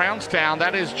night at Brownstown.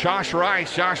 That is Josh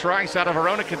Rice. Josh Rice out of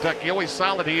Verona, Kentucky, always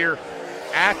solid here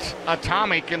at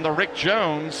Atomic in the Rick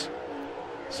Jones.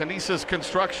 Sinisa's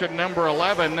Construction number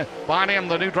 11. Behind him,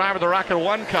 the new driver, the Rocket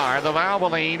 1 car, the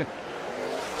Valvoline.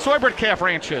 Soybert Calf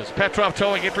Ranches, Petrov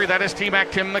Towing entry, that is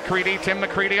T-Mac Tim McCready. Tim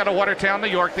McCready out of Watertown, New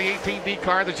York. The 18D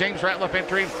car, the James Ratliff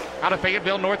entry out of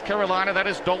Fayetteville, North Carolina. That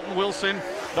is Dalton Wilson.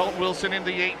 Dalton Wilson in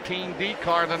the 18D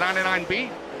car, the 99B.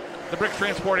 The Brick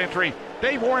Transport entry,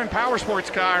 Dave Warren Power Sports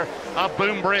car of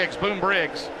Boom Briggs. Boom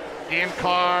Briggs in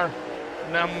car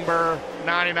number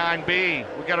 99B.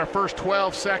 We got our first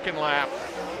 12-second lap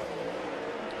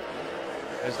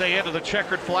as they head to the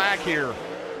checkered flag here.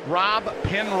 Rob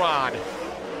Penrod.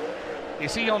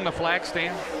 Is he on the flag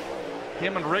stand?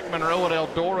 Him and Rick Monroe at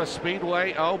Eldora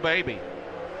Speedway. Oh, baby.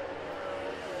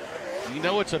 You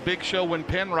know it's a big show when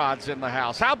Penrod's in the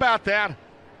house. How about that?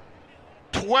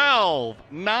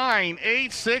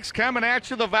 12-9-8-6 coming at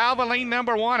you, the Valvoline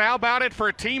number 1. How about it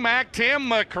for T-Mac Tim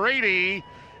McCready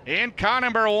in car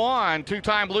number 1,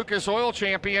 2-time Lucas Oil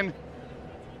champion.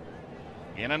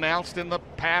 And announced in the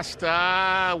past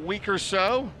week or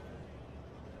so.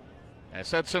 As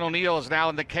Hudson O'Neill is now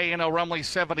in the K&O Rumley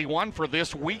 71 for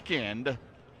this weekend.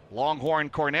 Longhorn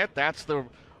Cornet, that's the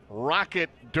Rocket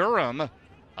Durham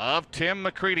of Tim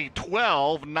McCready.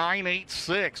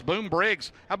 12-9-8-6. Boom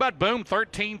Briggs, how about Boom?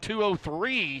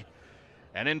 13-2-03.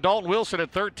 And then Dalton Wilson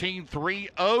at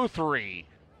 13-3-03.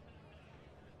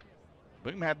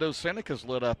 Boom had those Senecas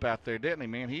lit up out there, didn't he,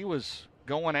 man? He was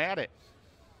going at it.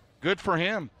 Good for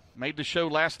him. Made the show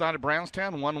last night at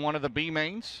Brownstown, won one of the B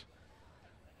mains.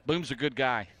 Boom's a good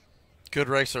guy. Good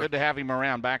racer. Good to have him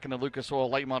around back in the Lucas Oil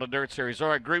Late Model Dirt Series. All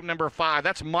right, group number 5.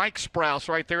 That's Mike Sprouse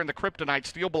right there in the Kryptonite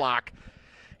steel block.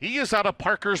 He is out of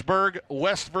Parkersburg,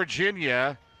 West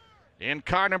Virginia in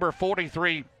car number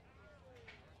 43.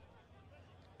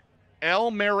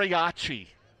 El Mariachi.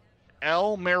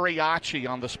 El Mariachi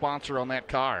on the sponsor on that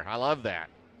car. I love that.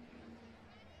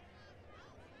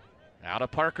 Out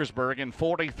of Parkersburg in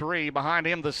 43. Behind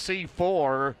him, the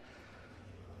C4.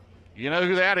 You know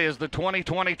who that is, the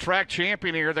 2020 track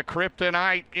champion here, the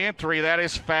Kryptonite entry. That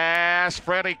is Fast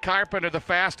Freddie Carpenter, the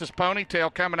fastest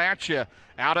ponytail coming at you.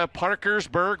 Out of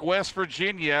Parkersburg, West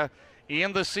Virginia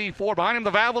in the C4. Behind him,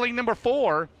 the Valvoline number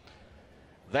 4.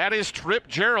 That is Trip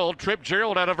Gerald. Trip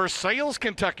Gerald out of Versailles,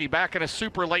 Kentucky, back in a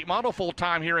super late model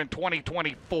full-time here in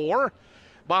 2024.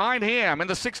 Behind him in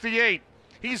the 68.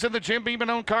 He's in the Jim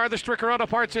Beeman-owned car, the Stricker Auto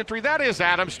Parts entry. That is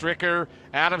Adam Stricker.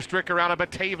 Adam Stricker out of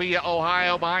Batavia,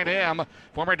 Ohio. Behind him,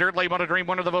 former Dirt Late Model Dream,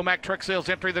 one of the Vomac Truck Sales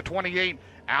entry, the 28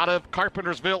 out of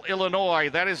Carpentersville,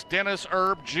 Illinois. That is Dennis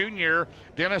Erb Jr.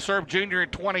 Dennis Erb Jr.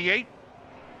 at 28.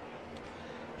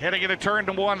 Heading into turn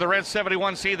 1, the Red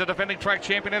 71C, the defending track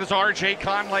champion, it is R.J.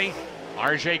 Conley.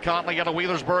 R.J. Conley out of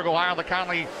Wheelersburg, Ohio, the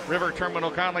Conley River Terminal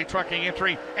Conley Trucking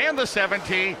entry, and the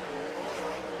 70.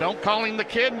 Don't call him the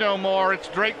kid no more. It's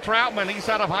Drake Troutman. He's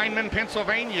out of Hindman,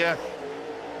 Pennsylvania.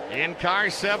 In car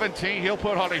 17, he'll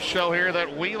put on his show here,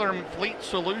 that Wheeler Fleet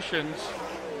Solutions,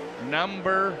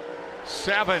 number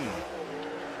 7.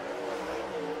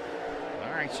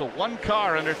 All right, so one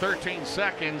car under 13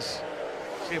 seconds.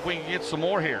 See if we can get some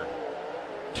more here.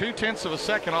 0.2 of a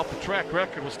second off the track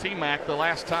record was T-Mac the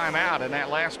last time out in that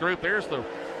last group. There's the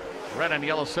red and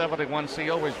yellow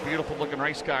 71C, always beautiful looking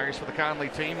race cars for the Conley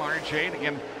team. RJ, and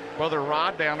again, brother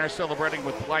Rod down there celebrating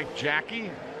with wife Jackie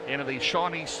into the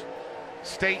Shawnee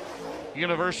State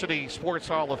University Sports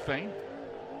Hall of Fame.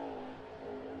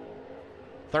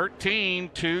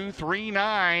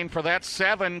 13-2-3-9 for that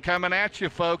 7 coming at you,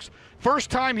 folks. First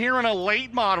time here in a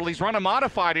late model. He's run a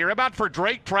modified here. How about for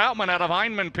Drake Troutman out of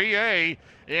Hindman, PA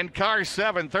in car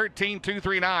 7,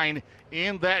 13-2-3-9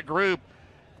 in that group.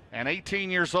 And 18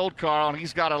 years old, Carl, and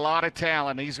he's got a lot of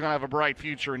talent. He's going to have a bright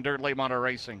future in dirt late model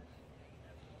racing.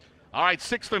 All right,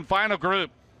 6th and final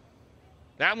group.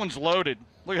 That one's loaded.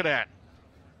 Look at that.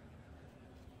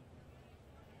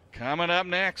 Coming up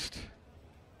next,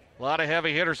 A lot of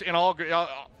heavy hitters in all,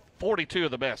 42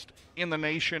 of the best in the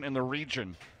nation and the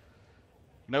region.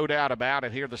 No doubt about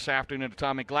it here this afternoon at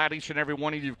Atomic. Glad each and every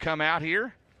one of you have come out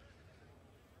here.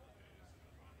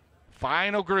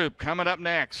 Final group coming up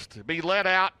next. Be led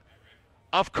out,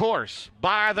 of course,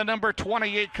 by the number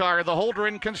 28 car, the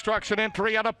Holdren Construction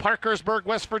entry out of Parkersburg,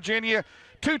 West Virginia.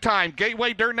 Two-time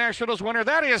Gateway Dirt Nationals winner.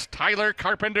 That is Tyler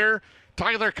Carpenter.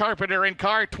 Tyler Carpenter in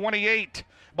car 28.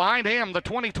 Behind him, the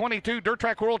 2022 Dirt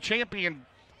Track World Champion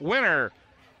winner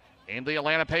in the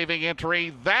Atlanta Paving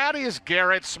entry. That is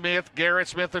Garrett Smith. Garrett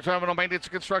Smith, the Terminal Maintenance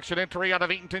Construction entry out of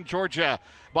Eatonton, Georgia.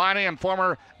 Behind him,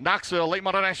 former Knoxville Late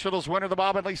Model Nationals winner, the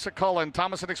Bob and Lisa Cullen.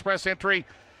 Thomason Express entry.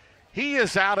 He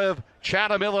is out of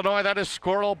Chatham, Illinois. That is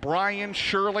Squirrel Brian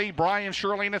Shirley. Brian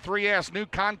Shirley in the 3S. New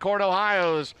Concord,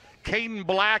 Ohio's Caden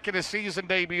Black in his season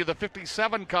debut, the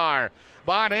 57 car.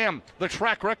 Behind him, the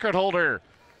track record holder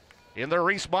in the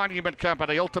Reese Monument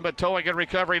Company, Ultimate Towing and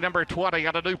Recovery, number 20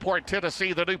 out of Newport,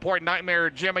 Tennessee, the Newport Nightmare,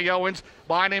 Jimmy Owens.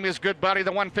 Behind him, his good buddy,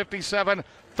 the 157,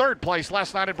 third place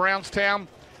last night at Brownstown.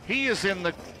 He is in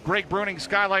the Greg Bruning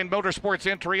Skyline Motorsports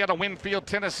entry out of Winfield,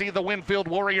 Tennessee, the Winfield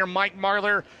Warrior, Mike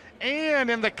Marler. And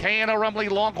in the K&O Rumley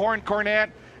Longhorn Cornet,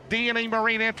 D&E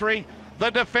Marine entry,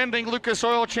 the defending Lucas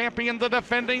Oil champion, the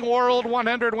defending World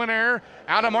 100 winner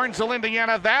out of Martinsville,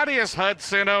 Indiana. That is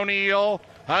Hudson O'Neal.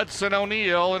 Hudson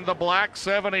O'Neal in the black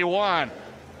 71.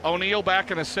 O'Neal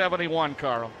back in a 71,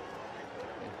 Carl.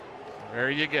 There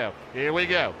you go. Here we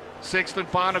go. Sixth and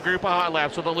final group of hot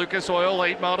laps with the Lucas Oil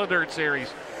Late Model Dirt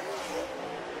Series.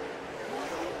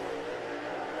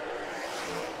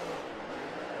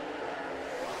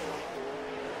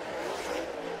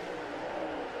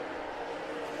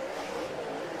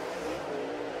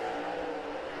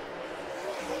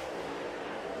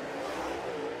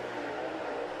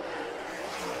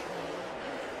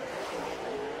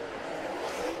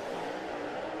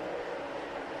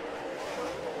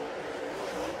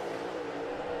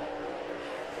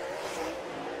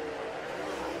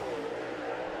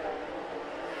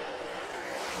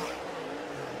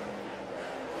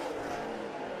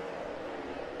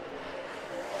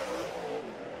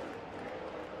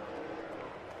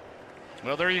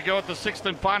 Well, there you go at the sixth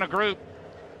and final group.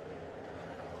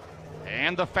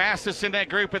 And the fastest in that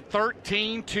group at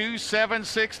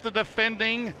 13.276, the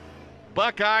defending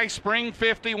Buckeye Spring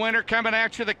 50 winner coming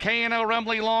at you, the K&O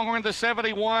Rumley Longhorn, the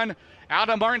 71 out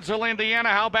of Martinsville, Indiana.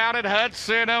 How about it?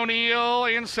 Hudson O'Neal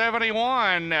in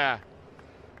 71.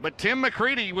 But Tim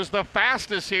McCready was the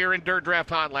fastest here in Dirt Draft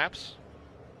Hot Laps.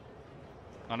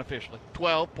 Unofficially.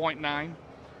 12.9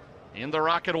 in the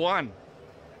Rocket 1.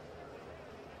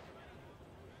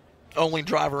 Only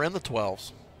driver in the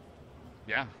 12s.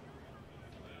 Yeah.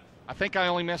 I think I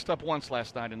only messed up once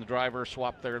last night in the driver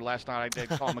swap there last night. I did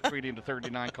call McCready into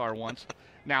 39 car once.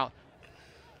 Now,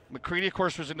 McCready, of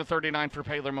course, was in the 39 for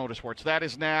Paler Motorsports. That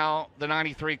is now the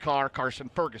 93 car, Carson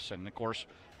Ferguson. Of course,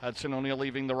 Hudson O'Neal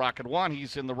leaving the Rocket 1.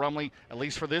 He's in the Rumley, at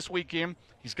least for this weekend.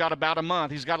 He's got about a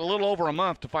month. He's got a little over a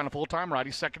month to find a full-time ride.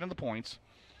 He's second in the points.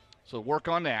 So work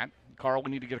on that. Carl,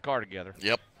 we need to get a car together.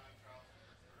 Yep.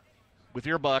 With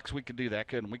your bucks, we could do that,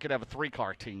 couldn't we? We could have a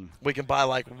 3-car team. We can buy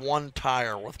like one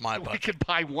tire with my buck. We could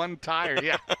buy one tire,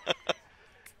 yeah.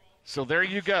 So there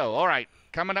you go. All right,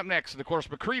 coming up next, and of course,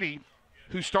 McCready,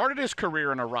 who started his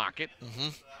career in a Rocket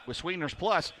with Sweeteners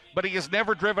Plus, but he has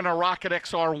never driven a Rocket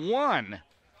XR1,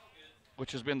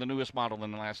 which has been the newest model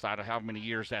in the last, I don't know how many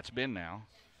years that's been now.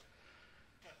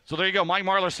 So there you go. Mike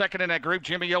Marler second in that group.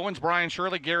 Jimmy Owens, Brian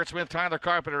Shirley, Garrett Smith, Tyler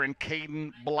Carpenter, and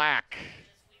Caden Black.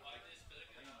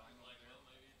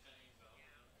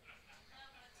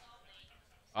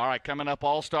 All right, coming up,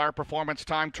 All-Star Performance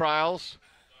Time Trials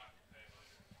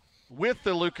with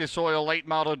the Lucas Oil Late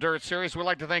Model Dirt Series. We'd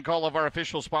like to thank all of our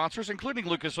official sponsors, including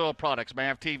Lucas Oil Products,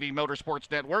 MAV TV,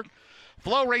 Motorsports Network,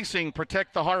 FloRacing,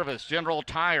 Protect the Harvest, General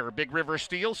Tire, Big River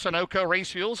Steel, Sunoco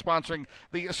Race Fuels, sponsoring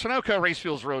the Sunoco Race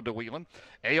Fuels Road to Wheeling,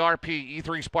 ARP,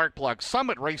 E3 Spark Plug,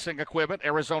 Summit Racing Equipment,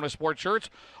 Arizona Sports Shirts,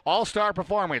 All-Star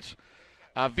Performance,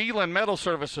 Veland Metal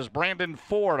Services, Brandon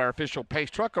Ford, our official pace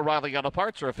truck, O'Reilly Auto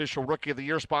Parts, our official Rookie of the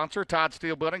Year sponsor, Todd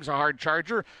Steel Buildings, a hard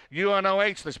charger,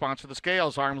 UNOH, they sponsor the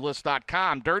scales,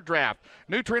 armlist.com, Dirt Draft,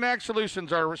 Nutrient Ag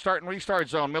Solutions, our start and restart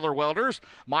zone, Miller Welders,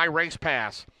 My Race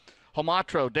Pass,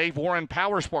 Homatro, Dave Warren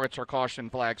Power Sports, our caution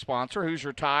flag sponsor,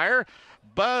 Hoosier Tire,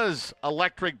 Buzz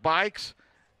Electric Bikes,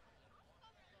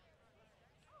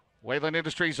 Wayland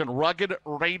Industries, and Rugged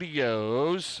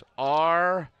Radios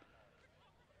are...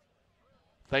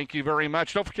 Thank you very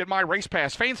much. Don't forget My Race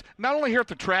Pass. Fans, not only here at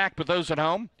the track, but those at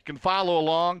home, you can follow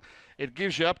along. It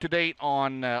gives you up to date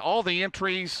on all the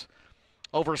entries,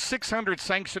 over 600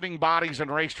 sanctioning bodies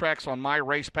and racetracks on My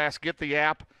Race Pass. Get the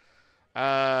app.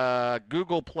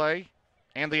 Google Play,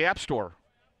 and the App Store.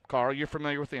 Carl, you're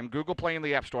familiar with them. Google Play and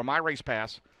the App Store. My Race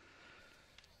Pass.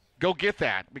 Go get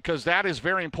that because that is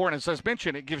very important. As I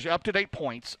mentioned, it gives you up-to-date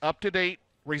points, up-to-date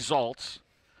results,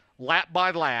 lap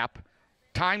by lap,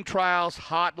 time trials,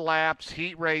 hot laps,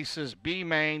 heat races, B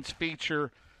mains,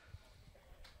 feature,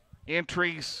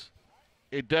 entries.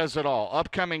 It does it all.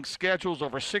 Upcoming schedules,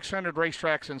 over 600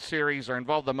 racetracks and series are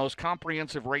involved. The most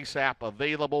comprehensive race app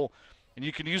available. And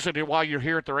you can use it while you're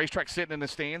here at the racetrack, sitting in the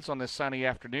stands on this sunny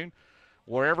afternoon.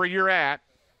 Wherever you're at,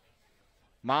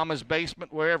 mama's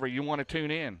basement, wherever you want to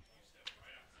tune in.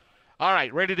 All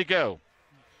right, ready to go.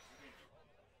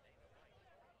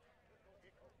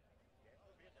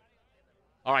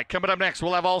 All right, coming up next,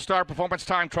 we'll have All-Star Performance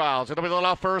Time Trials. It'll be led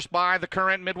off first by the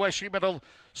current Midwest Sheet Metal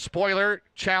Spoiler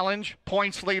Challenge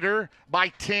points leader by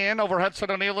 10 over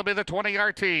Hudson O'Neill. It'll be the 20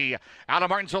 RT. Out of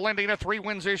Martinsville, Indiana, 3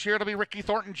 wins this year. It'll be Ricky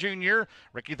Thornton Jr.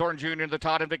 Ricky Thornton Jr., the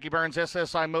Todd and Vicki Burns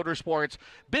SSI Motorsports.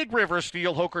 Big River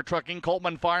Steel, Hoker Trucking,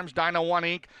 Coleman Farms, Dyno One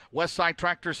Inc., Westside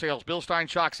Tractor Sales, Bill Stein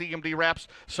Shocks, EMD Wraps,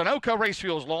 Sunoco Race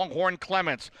Fuels, Longhorn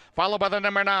Clements. Followed by the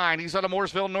number 9. He's out of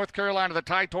Mooresville, North Carolina, the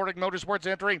Ty Tortic Motorsports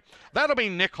entry. That'll be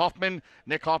Nick Hoffman.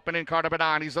 Nick Hoffman in car number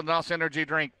 9. He's the NOS Energy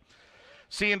Drink.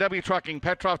 C&W Trucking,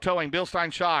 Petrov Towing, Bill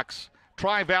Stein Shocks,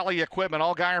 Tri-Valley Equipment,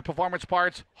 All Geyer Performance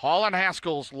Parts, Hall &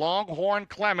 Haskell's, Longhorn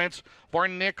Clements for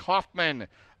Nick Hoffman.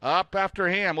 Up after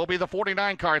him will be the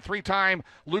 49 car, 3-time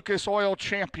Lucas Oil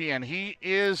champion. He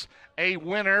is a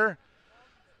winner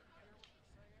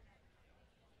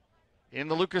in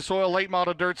the Lucas Oil Late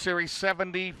Model Dirt Series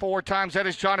 74 times. That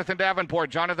is Jonathan Davenport.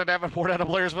 Jonathan Davenport out of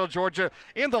Blairsville, Georgia,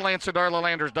 in the Lance and Darla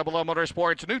Landers, Double O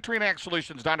Motorsports, Nutrient Ag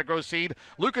Solutions, Dyna-Gro Seed,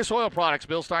 Lucas Oil Products,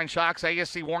 Bill Stein Shocks,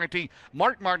 ASC Warranty,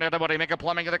 Mark Martin out of Mega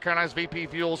Plumbing and the Carolinas VP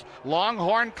Fuels,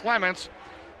 Longhorn Clements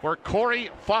for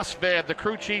Corey Fosved, the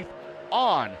crew chief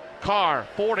on car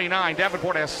 49.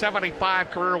 Davenport has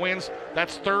 75 career wins.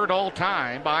 That's third all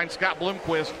time behind Scott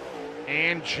Bloomquist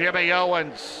and Jimmy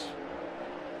Owens.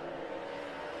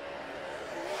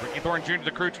 Ricky Thornton Jr.,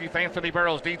 the crew chief, Anthony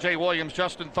Barrows, DJ Williams,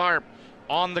 Justin Tharp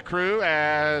on the crew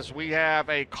as we have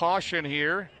a caution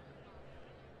here.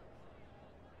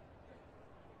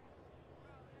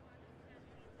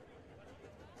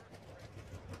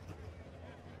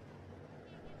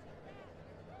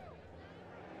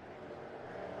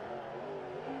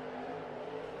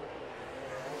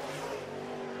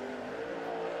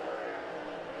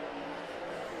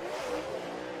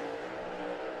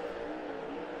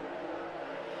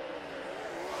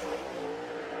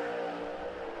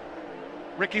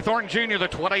 Ricky Thornton Jr., the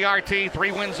 20 RT,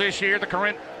 3 wins this year, the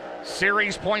current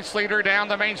series points leader down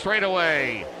the main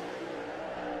straightaway.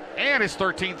 And it's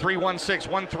 13-3-1-6,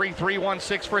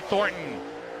 1-3-3-1-6 for Thornton.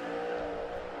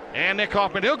 And Nick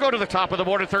Hoffman, he'll go to the top of the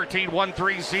board at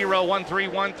 13-1-3-0,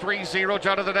 1-3-1-3-0.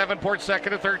 Jonathan Davenport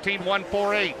second at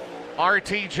 13-1-4-8.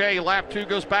 RTJ, lap 2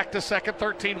 goes back to second,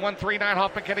 13-1-3-9.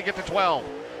 Hoffman can he get to 12?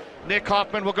 Nick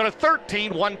Hoffman will go to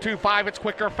 13-1-2-5. It's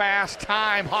quicker, fast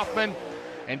time. Hoffman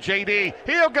and JD,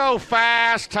 he'll go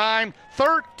fast time,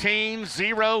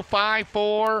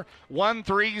 13-0-5-4,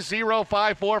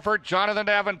 1-3-0-5-4 for Jonathan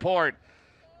Davenport.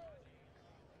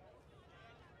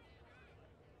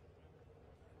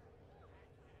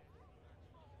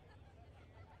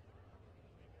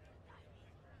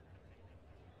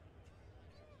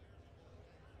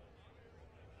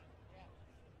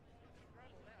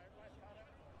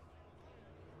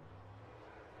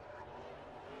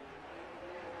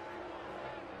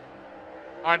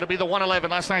 All right, it'll be the 111.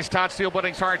 Last night's Todd Steele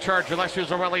Budding's hard charger. Last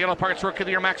year's O'Reilly Yellow Parts Rookie of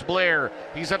the Year, Max Blair.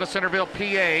 He's out of Centerville, PA.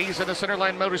 He's in the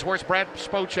Centerline Motorsports, Brad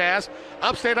Spochaz.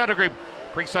 Upstate Undergroup,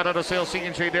 Creekside Auto Sales,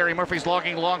 C&J Dairy. Murphy's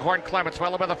Logging, Longhorn Clements,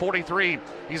 followed by the 43.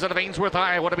 He's out of Ainsworth,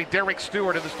 Iowa. It'll be Derek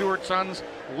Stewart of the Stewart Sons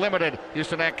Limited.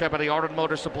 Houston Ag Company, Arden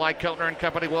Motor Supply, Keltner and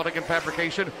Company, Welding and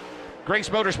Fabrication. Grace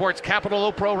Motorsports, Capital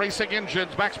O Pro Racing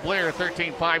Engines, Max Blair,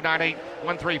 13-598,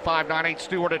 13598.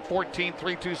 Stewart at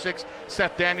 14-326.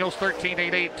 Seth Daniels,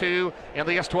 13-882. And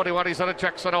the S21, he's out of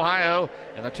Jackson, Ohio.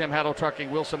 And the Tim Haddle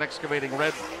Trucking, Wilson Excavating,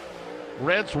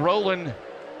 Reds Roland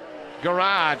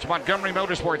Garage, Montgomery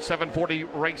Motorsports, 740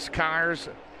 Race Cars.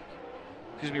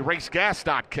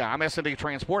 RaceGas.com, S&D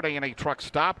Transport, A&A Truck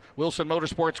Stop, Wilson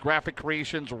Motorsports, Graphic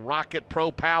Creations, Rocket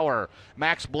Pro Power,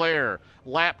 Max Blair.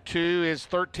 Lap 2 is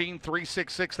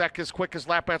 13-366. That's his quickest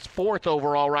lap. That's 4th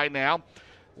overall right now.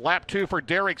 Lap 2 for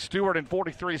Derek Stewart in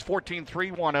 43 is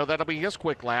 14-310. That'll be his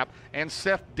quick lap. And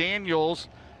Seth Daniels,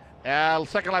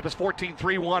 second lap is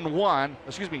 14-311.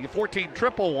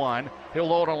 14-111. He'll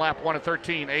load on lap 1 at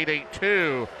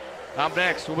 13-882. Up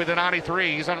next will be the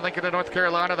 93. He's on Lincoln in North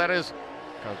Carolina. That is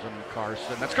Cousin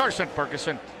Carson. That's Carson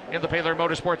Ferguson in the Paler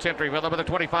Motorsports entry. With the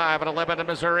 25 at 11 in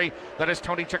Missouri. That is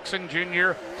Tony Jackson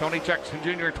Jr. Tony Jackson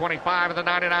Jr. 25 at the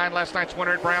 99. Last night's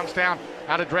winner at Brownstown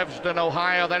out of Dresden,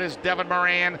 Ohio. That is Devin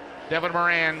Moran. Devin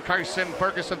Moran. Carson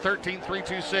Ferguson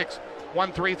 13.326.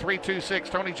 13326.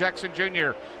 Tony Jackson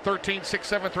Jr.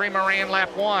 13.673. Moran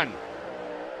lap 1.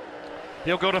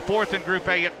 He'll go to fourth in Group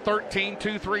A at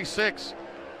 13.236.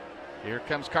 Here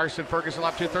comes Carson Ferguson,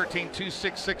 lap 2,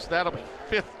 13.266. That'll be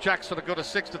fifth. Jackson will go to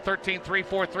sixth at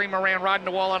 13.343. Moran riding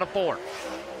the wall out of 4.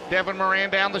 Devin Moran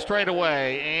down the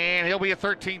straightaway, and he'll be at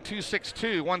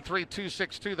 13.262,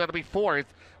 13262. That'll be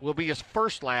fourth. Will be his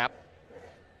first lap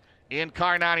in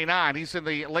car 99. He's in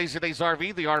the Lazy Days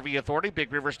RV, the RV Authority,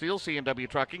 Big River Steel, C&W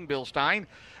Trucking, Bill Stein,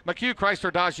 McHugh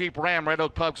Chrysler Dodge Jeep Ram, Red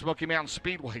Oak Pub, Smoky Mountain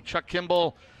Speedway, Chuck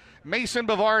Kimball, Mason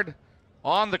Bavard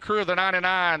on the crew of the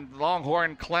 99,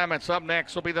 Longhorn Clements. Up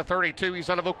next will be the 32. He's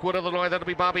out of Oakwood, Illinois. That'll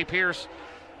be Bobby Pierce.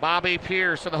 Bobby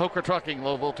Pierce of the Hoker Trucking,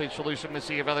 Low Voltage Solution,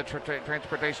 Mississippi Valley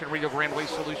Transportation, Rio Grande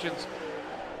Waste Solutions.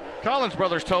 Collins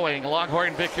Brothers Towing,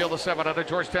 Longhorn Vic Hill, the 7 out of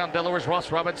Georgetown, Delaware's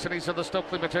Ross Robinson. He's of the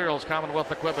Stokely Materials,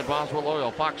 Commonwealth Equipment, Boswell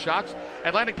Oil, Fox Shocks,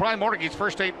 Atlantic Prime Mortgage,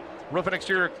 First Aid, Roof and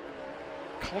Exterior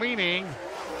Cleaning.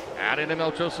 Out in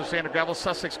ML Joseph Sander Gravel,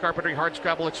 Sussex Carpentry, Hard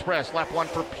Scrabble Express. Lap 1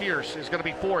 for Pierce is going to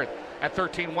be fourth at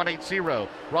 13.180.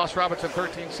 Ross Robinson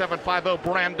 13.750.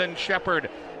 Brandon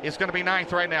Shepard is going to be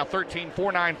ninth right now,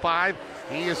 13.495.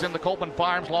 He is in the Coleman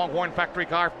Farms Longhorn Factory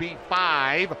Car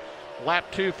B5.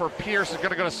 Lap 2 for Pierce is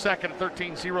going to go to second at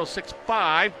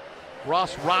 13.065.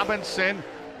 Ross Robinson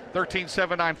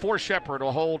 13.794. Shepard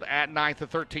will hold at ninth at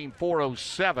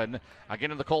 13.407.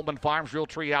 Again in the Coleman Farms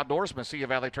Realtree Outdoors, Mesilla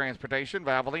Valley Transportation,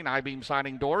 Valvoline, I-Beam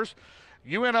Siding Doors,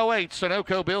 UNO8,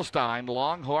 Sunoco Bilstein,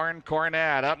 Longhorn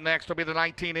Cornett. Up next will be the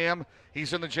 19M.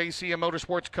 He's in the JCM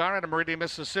Motorsports car out of Meridian,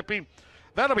 Mississippi.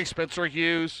 That'll be Spencer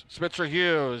Hughes. Spencer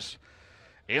Hughes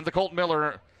in the Colt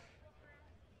Miller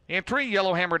entry.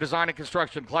 Yellowhammer Design and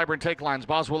Construction, Clyburn Take Lines,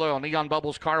 Boswell Oil, Neon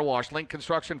Bubbles Car Wash, Link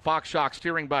Construction, Fox Shock,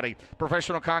 Steering Buddy,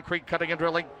 Professional Concrete Cutting and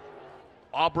Drilling,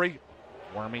 Aubrey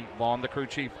Wormy Vaughn, the crew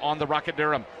chief, on the Rocket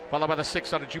Durham, followed by the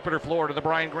 6 out of Jupiter, Florida, the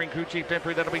Brian Green crew chief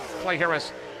entry. That'll be Clay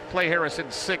Harris. Clay Harris in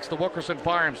 6th. The Wilkerson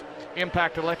Farms,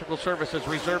 Impact Electrical Services,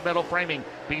 Reserve Metal Framing,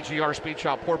 BGR Speed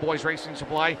Shop, Poor Boys Racing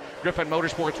Supply, Griffin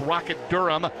Motorsports, Rocket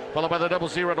Durham, followed by the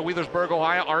 00 to Wheelersburg,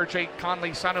 Ohio, RJ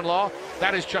Conley, son-in-law.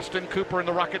 That is Justin Cooper in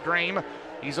the Rocket Dream.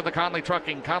 He's in the Conley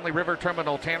Trucking, Conley River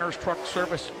Terminal, Tanner's Truck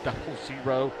Service,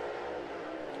 00.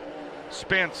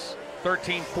 Spence,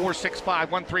 13.465,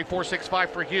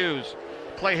 13465 for Hughes.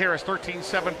 Clay Harris,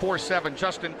 13.747.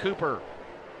 Justin Cooper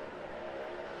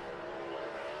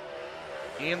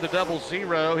in the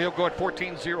 00. He'll go at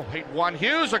 14.081.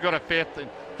 Hughes will go to 5th and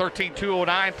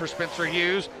 13.209 for Spencer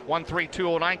Hughes.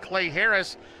 13209. Clay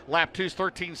Harris, lap 2's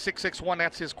 13.661.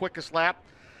 That's his quickest lap.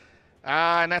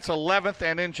 And that's 11th.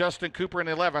 And then Justin Cooper in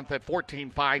 11th at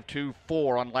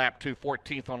 14.524 on lap 2,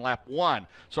 14th on lap 1.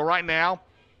 So right now,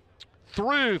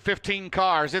 through 15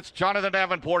 cars, it's Jonathan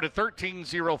Davenport at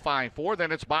 13.054.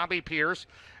 Then it's Bobby Pierce,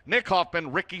 Nick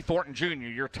Hoffman, Ricky Thornton Jr.,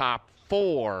 your top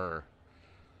 4.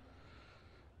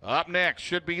 Up next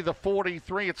should be the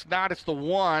 43. It's not. It's the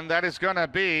 1. That is going to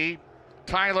be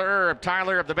Tyler Erb.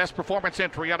 Tyler Erb, the best performance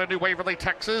entry out of New Waverly,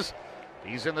 Texas.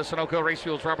 He's in the Sunoco Race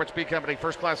Fuels, Robert Speed Company,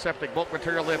 First Class Septic, Bulk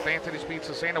Material Lift, Anthony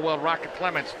Speeds, Sandoval, Rocket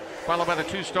Clements, followed by the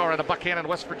 2-star out of Buckhannon,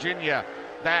 West Virginia.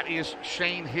 That is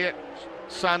Shane Hitt,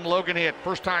 son Logan Hitt.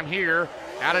 First time here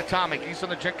at Atomic. He's in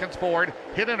the Jenkins Ford,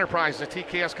 Hitt Enterprises,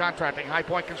 TKS Contracting, High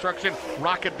Point Construction,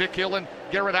 Rocket Vic Hill, and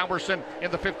Garrett Alberson in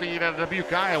the 58 out of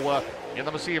Dubuque, Iowa. In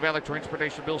the Mesilla Valley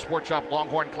Transportation, Bill Sport Shop,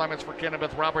 Longhorn Clements for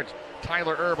Kenneth Roberts.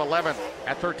 Tyler Erb, 11th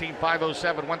at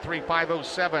 13.507,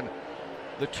 13507.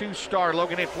 The 2-star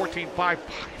Logan Hitt,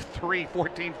 14.553,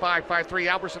 14.553.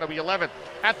 Alberson will be 11th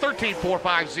at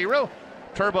 13.450.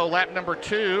 Turbo lap number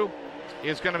 2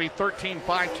 is going to be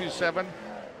 13.527.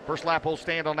 First lap will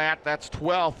stand on that. That's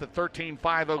 12th at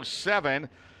 13.507.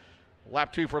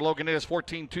 Lap 2 for Logan Hitt is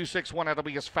 14.261. That'll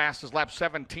be as fast as lap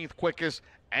 17th quickest.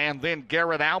 And then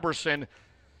Garrett Alberson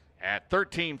at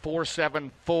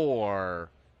 13.474.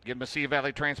 Again, Mesilla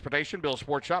Valley Transportation, Bill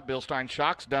Sport Shop, Bill Stein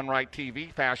Shocks, Done Right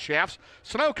TV, Fast Shafts,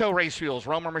 Sunoco Race Fuels,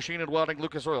 Romer Machine and Welding,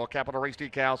 Lucas Oil, Capital Race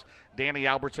Decals, Danny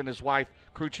Albertson, his wife,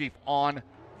 crew chief on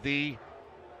the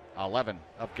 11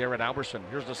 of Garrett Alberson.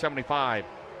 Here's the 75.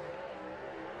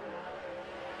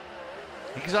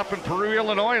 He's up in Peru,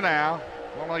 Illinois now.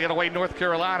 We're going to get away North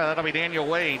Carolina. That'll be Daniel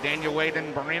Wade. Daniel Wade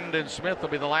and Brendan Smith will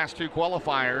be the last 2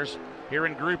 qualifiers here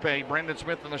in Group A. Brendan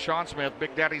Smith and the Sean Smith,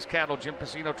 Big Daddy's Cattle, Jim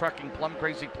Pacino Trucking, Plum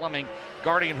Crazy Plumbing,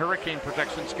 Guardian Hurricane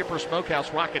Protection, Skipper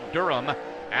Smokehouse, Rocket Durham,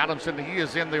 Adamson, he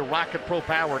is in the Rocket Pro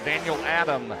Power. Daniel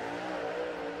Adam,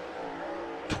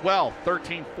 12,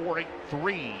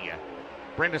 13,483.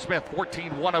 Brendan Smith,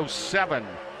 14,107.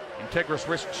 Integris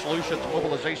Risk Solutions,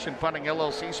 Mobilization Funding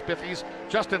LLC, Spiffies.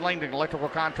 Justin Langdon, Electrical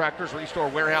Contractors, Restore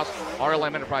Warehouse,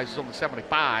 RLM Enterprises on the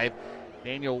 75.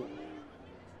 Daniel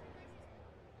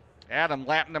Adam,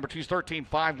 lap number 2 is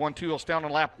 13,512. He'll stand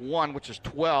on lap 1, which is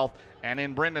 12. And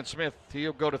in Brendan Smith,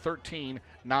 he'll go to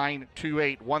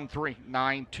 13,928,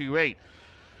 13,928.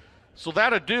 So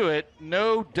that'll do it.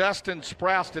 No, Dustin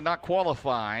Sprouse did not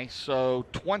qualify. So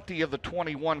 20 of the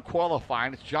 21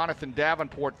 qualifying. It's Jonathan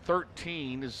Davenport,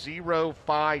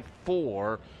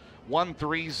 13,054.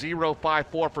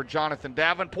 13,054 for Jonathan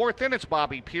Davenport. Then it's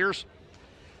Bobby Pierce.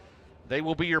 They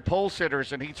will be your pole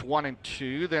sitters in heats 1 and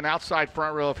 2. Then outside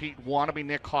front row of heat 1 will be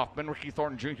Nick Hoffman, Ricky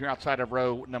Thornton Jr. outside of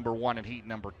row number 1 in heat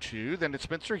number 2. Then it's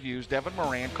Spencer Hughes, Devin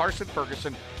Moran, Carson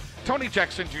Ferguson, Tony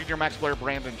Jackson Jr., Max Blair,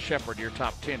 Brandon Shepard, your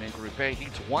top 10 in Group A.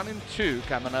 Heats 1 and 2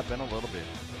 coming up in a little bit.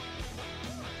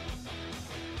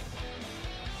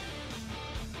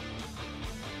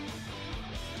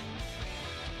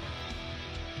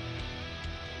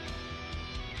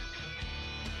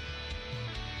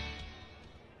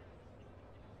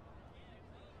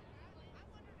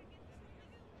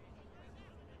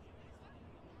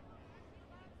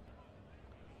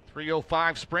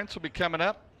 .305 sprints will be coming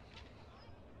up.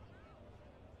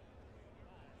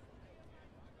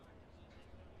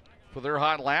 For their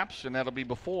hot laps, and that'll be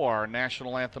before our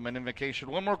national anthem and invocation.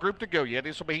 One more group to go yet.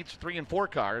 This will be heats 3 and 4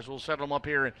 cars. We'll set them up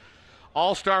here in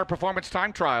All-Star Performance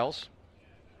Time Trials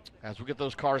as we get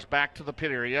those cars back to the pit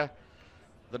area.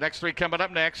 The next 3 coming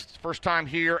up next. First time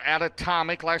here at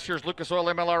Atomic. Last year's Lucas Oil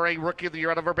MLRA Rookie of the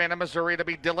Year out of Urbana, Missouri to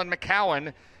be Dylan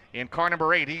McCowan. In car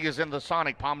number 8, he is in the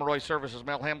Sonic. Pomeroy Services,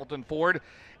 Mel Hamilton Ford.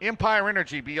 Empire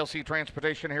Energy, BLC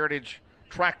Transportation, Heritage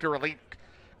Tractor Elite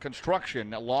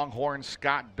Construction, Longhorn,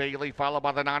 Scott Bailey, followed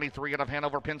by the 93 out of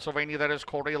Hanover, Pennsylvania. That is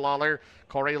Corey Lawler.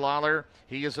 Corey Lawler,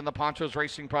 he is in the Ponchos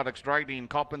Racing Products, Dryden,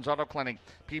 Coppins Auto Clinic,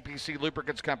 PPC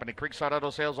Lubricants Company, Creekside Auto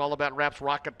Sales, All About Wraps,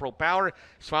 Rocket Pro Power.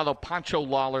 Follow Poncho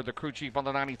Lawler, the crew chief on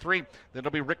the 93. Then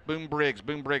it'll be Rick Boom Briggs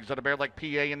out of Bear Lake, PA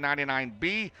in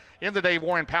 99B. In the Dave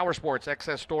Warren Power Sports,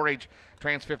 Excess Storage,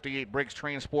 Trans 58, Briggs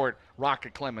Transport,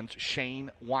 Rocket Clemens, Shane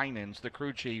Winans, the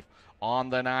crew chief on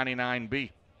the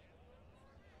 99B.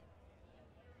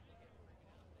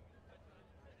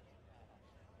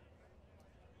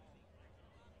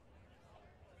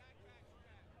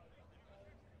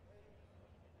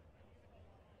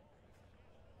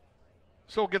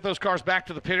 So we'll get those cars back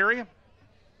to the pit area.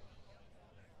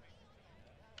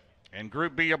 And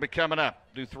Group B will be coming up.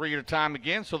 Do 3 at a time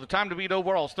again. So the time to beat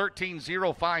overall is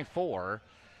 13,054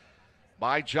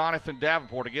 by Jonathan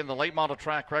Davenport. Again, the late model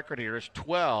track record here is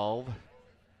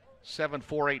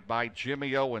 12,748 by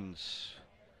Jimmy Owens.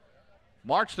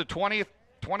 March the 20th,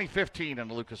 2015 in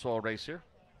the Lucas Oil race here.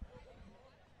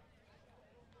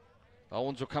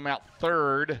 Owens will come out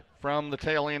third from the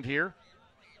tail end here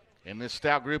in this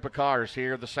stout group of cars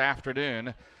here this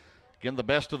afternoon. Again, the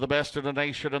best of the best in the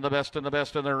nation and the best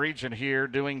in the region here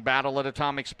doing battle at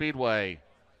Atomic Speedway.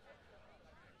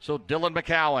 So Dylan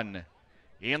McCowan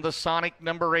in the Sonic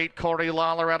number 8, Corey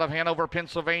Lawler out of Hanover,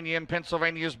 Pennsylvania, and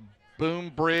Pennsylvania's Boom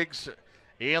Briggs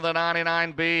in the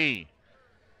 99B.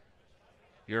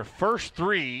 Your first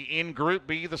 3 in Group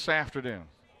B this afternoon.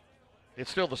 It's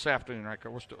still this afternoon, right?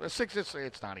 We're still it's 6.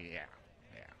 It's not. Yeah.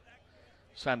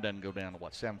 Sun doesn't go down to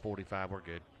what, 7:45. We're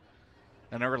good.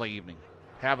 An early evening,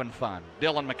 having fun.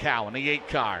 Dylan McCowan, the 8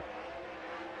 car.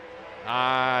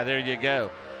 There you go.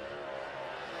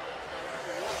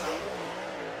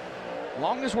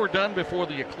 Long as we're done before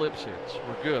the eclipse hits,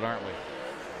 we're good, aren't we?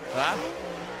 Huh?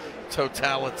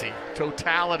 Totality.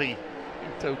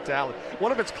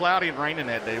 What if it's cloudy and raining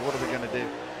that day? What are we going to do?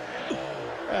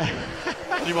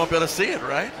 You won't be able to see it,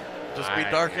 right? Just be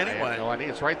dark anyway. I have no idea.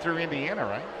 It's right through Indiana,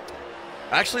 right?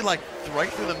 Actually, like right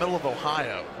through the middle of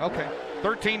Ohio. Okay.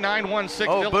 13,916.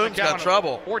 Oh, Dylan Boom's got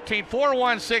trouble.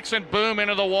 14,416 and Boom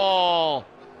into the wall.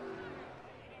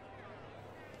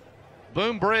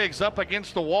 Boom Briggs up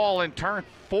against the wall in turn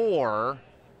 4.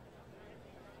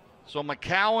 So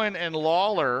McCowan and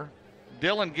Lawler.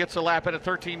 Dylan gets a lap at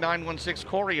 13,916.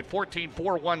 Corey at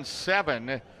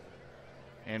 14,417.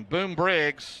 And Boom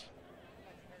Briggs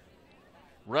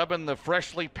rubbing the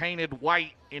freshly painted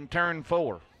white in turn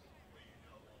 4.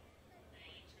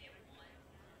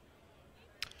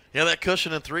 Yeah, that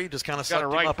cushion in 3 just kind of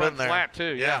sucked him up in there. Flat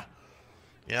too, yeah.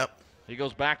 Yep. He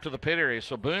goes back to the pit area.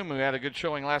 So Boom, who had a good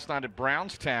showing last night at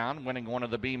Brownstown, winning one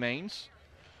of the B mains.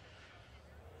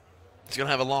 He's going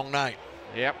to have a long night.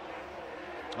 Yep.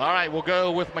 All right, we'll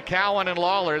go with McCowan and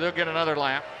Lawler. They'll get another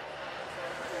lap.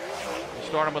 We'll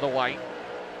start them with a white.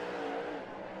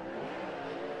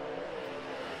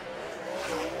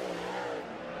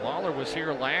 Lawler was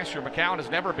here last year. McCowan has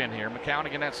never been here. McCowan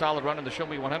again that solid run in the Show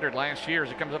Me 100 last year as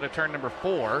he comes out of turn number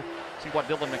 4. See what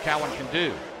Dylan McCowan can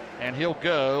do. And he'll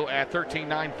go at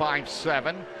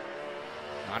 13.957.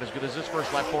 Not as good as this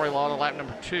first lap. Corey Lawler, lap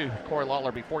number 2. Corey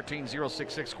Lawler be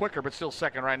 14.066 quicker, but still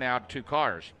second right now to 2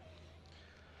 cars.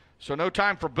 So no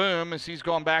time for Boom as he's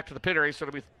going back to the pit area. So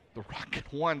it'll be the Rocket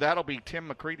 1. That'll be Tim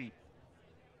McCready.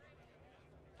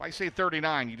 If I say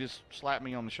 39, you just slap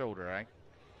me on the shoulder, right?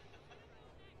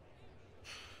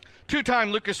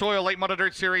 Two-time Lucas Oil Late Model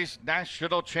Dirt Series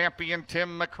national champion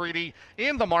Tim McCready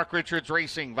in the Mark Richards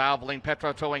Racing, Valvoline,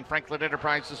 Petro Towing, Franklin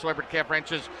Enterprises, Swebert Camp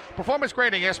Wrenches, Performance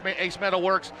Grading, Ace Metal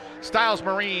Works, Styles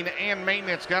Marine and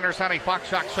Maintenance, Gunners Honey, Fox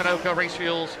Shock, Sunoco, Race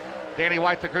Fuels, Danny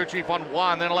White, the crew chief on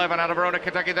 1, then 11 out of Verona,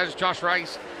 Kentucky. That is Josh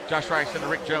Rice. Josh Rice and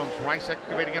Rick Jones. Rice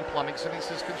Excavating and Plumbing,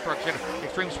 Sinesis Construction,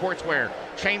 Extreme Sportswear,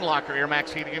 Chain Locker, Air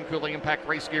Max Heating and Cooling, Impact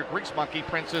Race Gear, Grease Monkey,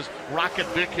 Prince's, Rocket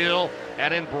Vic Hill,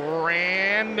 and in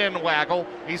Brandon Waggle.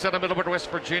 He's out of Middleburg,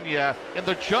 West Virginia, in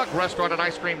the Jug Restaurant and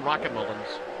Ice Cream, Rocket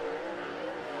Mullins.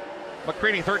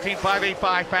 McCready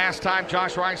 13.585 fast time.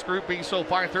 Josh Rice Group B so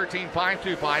far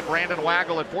 13.525. Brandon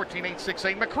Waggle at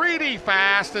 14.868. McCready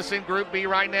fastest in Group B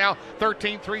right now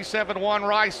 13.371.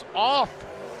 Rice off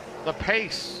the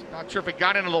pace. Not sure if it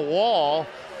got into the wall.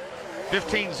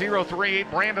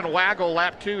 15.038. Brandon Waggle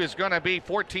lap 2 is going to be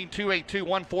 14.282.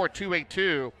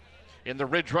 14.282 in the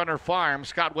Ridge Runner Farm.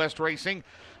 Scott West Racing.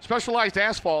 Specialized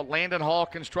Asphalt. Landon Hall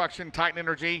Construction. Titan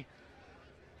Energy.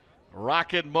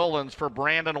 Rocket Mullins for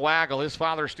Brandon Waggle. His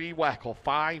father, Steve Waggle,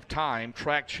 5-time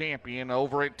track champion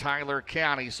over at Tyler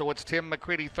County. So it's Tim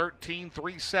McCready,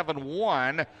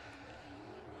 13.371.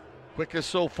 Quickest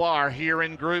so far here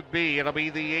in Group B. It'll be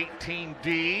the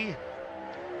 18D.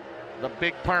 The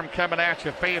big perm coming at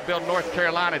you. Fayetteville, North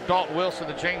Carolina. Dalton Wilson,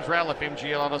 the James Ralph,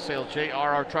 MGL Auto Sales,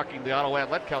 JRR Trucking, the Auto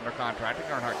Outlet, Kellner Contracting,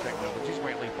 Earnhardt Technologies,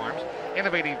 Waitley Farms,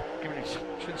 Innovative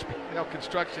Communications,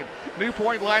 Construction, New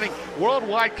Point Lighting,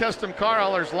 Worldwide Custom Car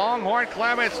Haulers, Longhorn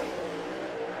Clements.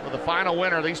 For the final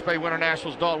winner, the East Bay Winter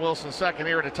Nationals, Dalton Wilson, second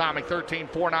here at Atomic,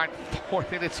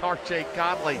 13.494. And it's R.J.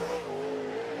 Conley.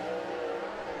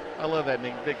 I love that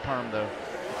name, big perm though.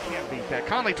 Can't beat that.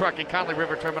 Conley Trucking, Conley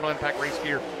River Terminal, Impact Race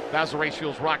Gear, Basil Race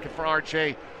Fuels, Rocket for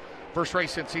RJ. First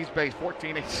race since he's based,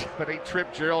 14.878.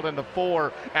 Trip Gerald into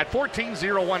 4 at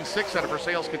 14.016 out of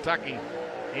Versailles, Kentucky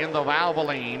in the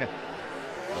Valvoline.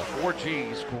 The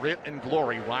 4Gs, Grit and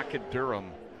Glory, Rocket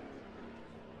Durham.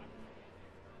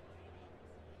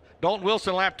 Dalton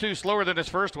Wilson, lap 2, slower than his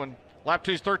first one. Lap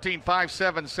 2's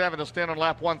 13.577. He'll stand on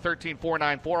lap 1,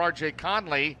 13.494. RJ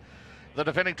Conley, the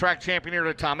defending track champion here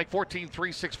at Atomic,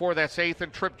 14.364. That's 8th.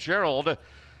 And Trip Gerald, a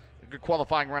good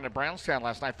qualifying run at Brownstown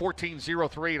last night,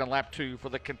 14.03 on lap 2 for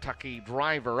the Kentucky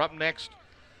driver. Up next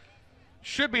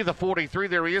should be the 43.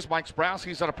 There he is, Mike Sprouse.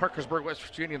 He's out of Parkersburg, West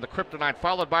Virginia, in the Kryptonite,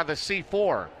 followed by the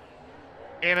C4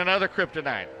 and another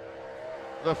Kryptonite.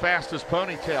 The fastest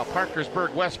ponytail,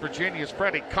 Parkersburg, West Virginia's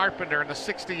Freddie Carpenter in the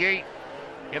 68.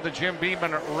 In the Jim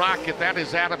Beeman Rocket, that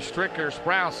is Adam Stricker.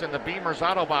 Sprouse in the Beamer's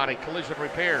Auto Body Collision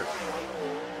Repair.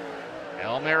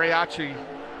 El Mariachi,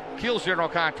 Keels General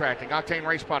Contracting, Octane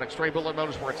Race Products, Stray Bullet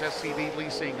Motorsports, SCD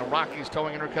Leasing, the Rockies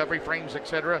Towing and Recovery, Frames,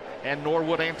 etc., and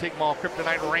Norwood Antique Mall,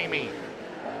 Kryptonite Ramey.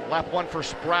 Lap 1 for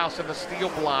Sprouse in the Steel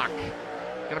Block.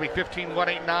 Going to be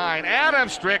 15.189. Adam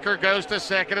Stricker goes to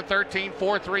second at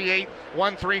 13.438,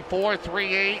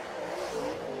 134.38.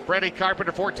 Freddie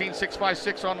Carpenter,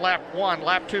 14.656 on lap 1.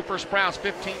 Lap 2 for Sprouse,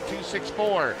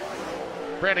 15.264.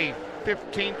 Freddie,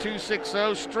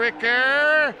 15.260.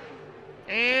 Stricker.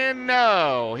 And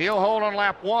no, he'll hold on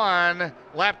lap 1.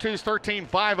 Lap 2's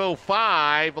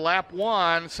 13.505. Lap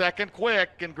 1, second quick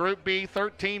in Group B,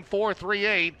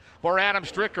 13.438 for Adam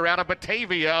Stricker out of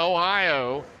Batavia,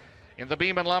 Ohio. In the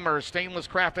Beeman Lumber, Stainless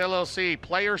Craft LLC,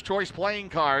 Player's Choice Playing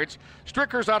Cards,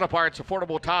 Stricker's Auto Parts,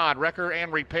 Affordable Todd, Wrecker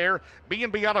and Repair,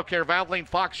 B&B Auto Care, Valvoline,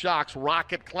 Fox Shocks,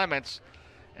 Rocket Clements,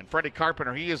 and Freddie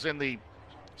Carpenter. He is in the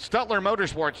Stutler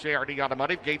Motorsports, JRD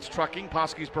Automotive, Gates Trucking,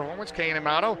 Poske's Performance, K&M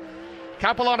Auto,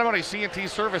 Capel Automotive, CNT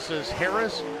Services,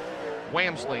 Harris,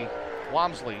 Wamsley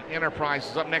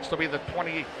Enterprises. Up next will be the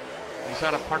 20. He's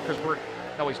out of Parkersburg.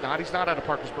 No, he's not. He's not out of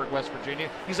Parkersburg, West Virginia.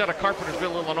 He's out of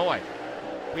Carpentersville, Illinois.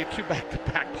 We have 2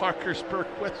 back-to-back Parkersburg,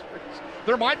 West Virginia.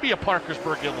 There might be a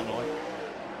Parkersburg, Illinois.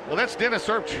 Well, that's Dennis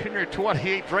Earp Jr.,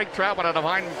 28. Drake Troutman out of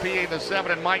Hyndman, PA, in the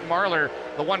 7. And Mike Marler,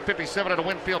 the 157 out of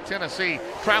Winfield, Tennessee.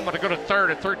 Troutman to go to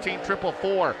third at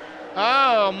 13.444.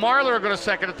 Oh, Marler will go to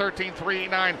second at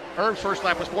 13.389. Earp's first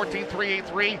lap was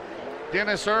 14.383.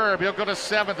 Dennis Erb, he'll go to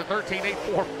 7th at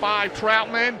 13.845.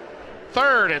 Troutman,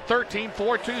 3rd at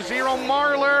 13.420.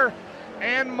 Marlar,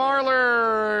 and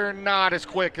Marlar not as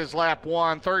quick as lap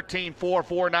 1,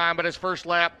 13.449, but his first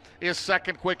lap is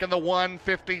second quick in the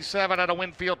 1:57 out of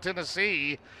Winfield,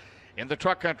 Tennessee. In the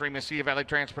truck country, Mesilla Valley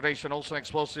Transportation, Olson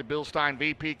Explosive, Bill Stein,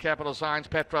 VP, Capital Signs,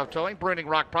 Petrov Towing, Bruning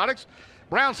Rock Products,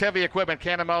 Brown's Heavy Equipment,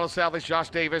 Cannon Motor Salvage, Josh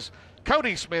Davis,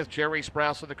 Cody Smith, Jerry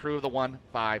Sprouse, and the crew of the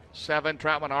 157.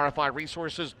 Troutman RFI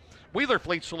Resources, Wheeler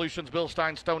Fleet Solutions, Bill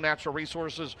Stein, Stone Natural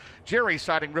Resources, Jerry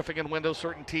Siding, Roofing and Windows,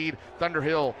 Certainteed,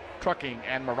 Thunderhill Trucking,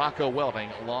 and Morocco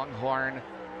Welding. Longhorn,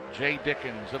 Jay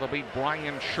Dickens. It'll be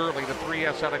Brian Shirley, the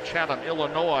 3S out of Chatham,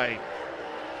 Illinois.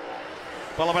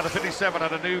 Followed by the 57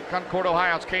 out of New Concord,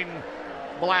 Ohio. It's Caden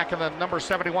Black and the number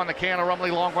 71, the Canna Rumley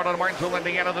Longhorn out of Martinsville,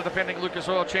 Indiana, the defending Lucas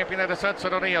Oil champion at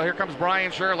Hudson O'Neill. Here comes Brian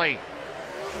Shirley.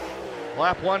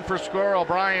 Lap 1 for Squirrel.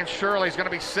 Brian Shirley's going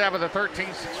to be 7th at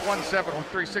 13.617,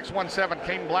 3617.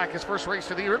 Caden Black, his first race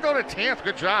of the year. He'll go to 10th.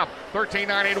 Good job.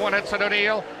 13.981, Hudson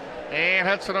O'Neill. And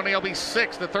Hudson O'Neill will be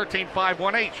 6th at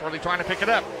 13.518. Shirley trying to pick it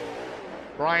up.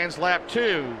 Brian's lap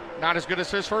 2, not as good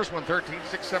as his first one,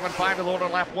 13.675 to load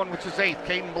on lap 1, which is 8th.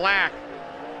 Caden Black,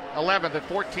 11th at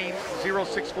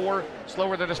 14.064,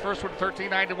 slower than his first one,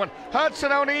 13.91.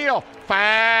 Hudson O'Neill,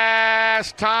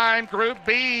 fast time, Group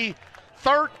B,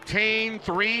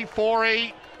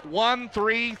 13.348,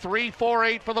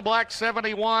 1.3348 for the Black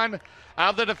 71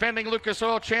 of the defending Lucas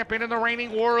Oil champion and the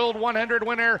reigning World 100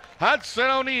 winner, Hudson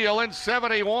O'Neill in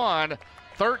 71,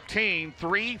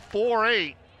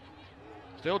 13.348.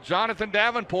 Still Jonathan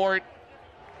Davenport,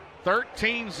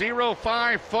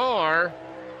 13.054.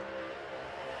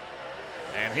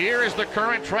 And here is the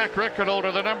current track record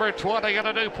holder, the number 20 out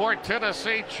of Newport,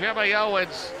 Tennessee, Jimmy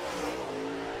Owens.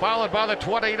 Followed by the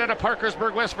 28 out of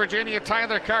Parkersburg, West Virginia,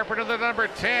 Tyler Carpenter, the number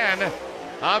 10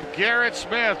 of Garrett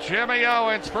Smith. Jimmy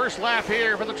Owens, first lap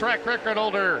here for the track record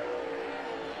holder.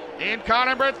 In car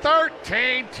number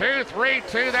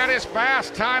 13.232, that is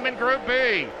fast time in Group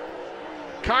B.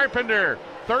 Carpenter,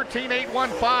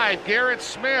 13.815. Garrett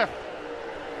Smith,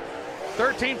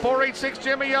 13.486.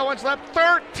 Jimmy Owens lap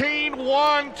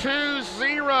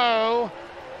 13.120.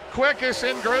 Quickest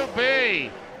in Group B.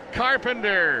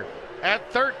 Carpenter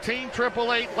at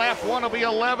 13.888. Lap 1 will be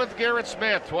 11th. Garrett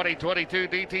Smith, 2022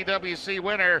 DTWC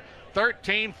winner,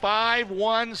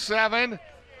 13.517.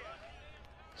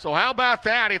 So how about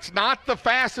that? It's not the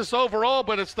fastest overall,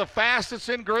 but it's the fastest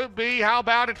in Group B. How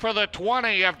about it for the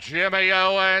 20 of Jimmy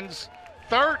Owens?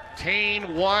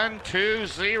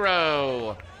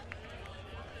 13.120.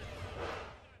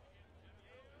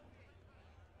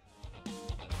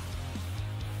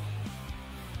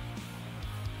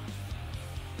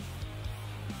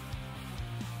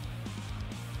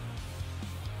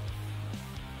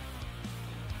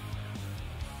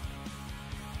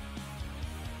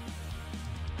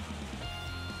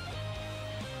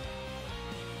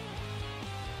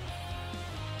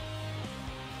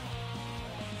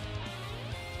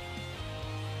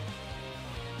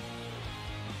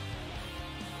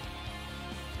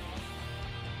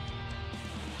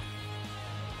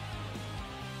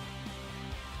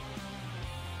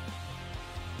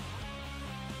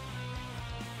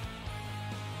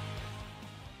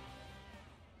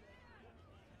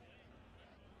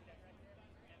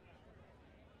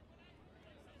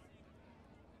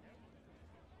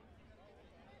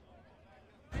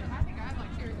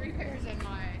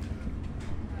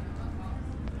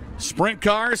 Sprint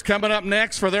cars coming up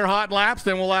next for their hot laps.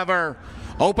 Then we'll have our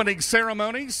opening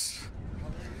ceremonies.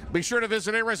 Be sure to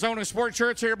visit Arizona Sports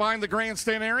Shirts here behind the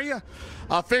grandstand area.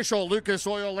 Official Lucas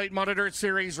Oil Late Monitor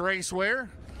Series racewear.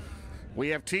 We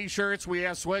have T-shirts, we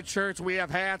have sweatshirts, we have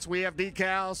hats, we have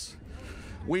decals,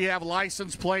 we have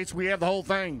license plates, we have the whole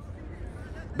thing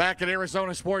back at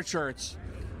Arizona Sports Shirts.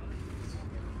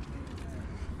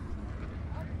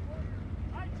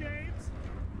 Hi, James.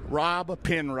 Rob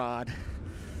Penrod.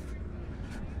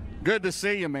 Good to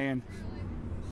see you, man.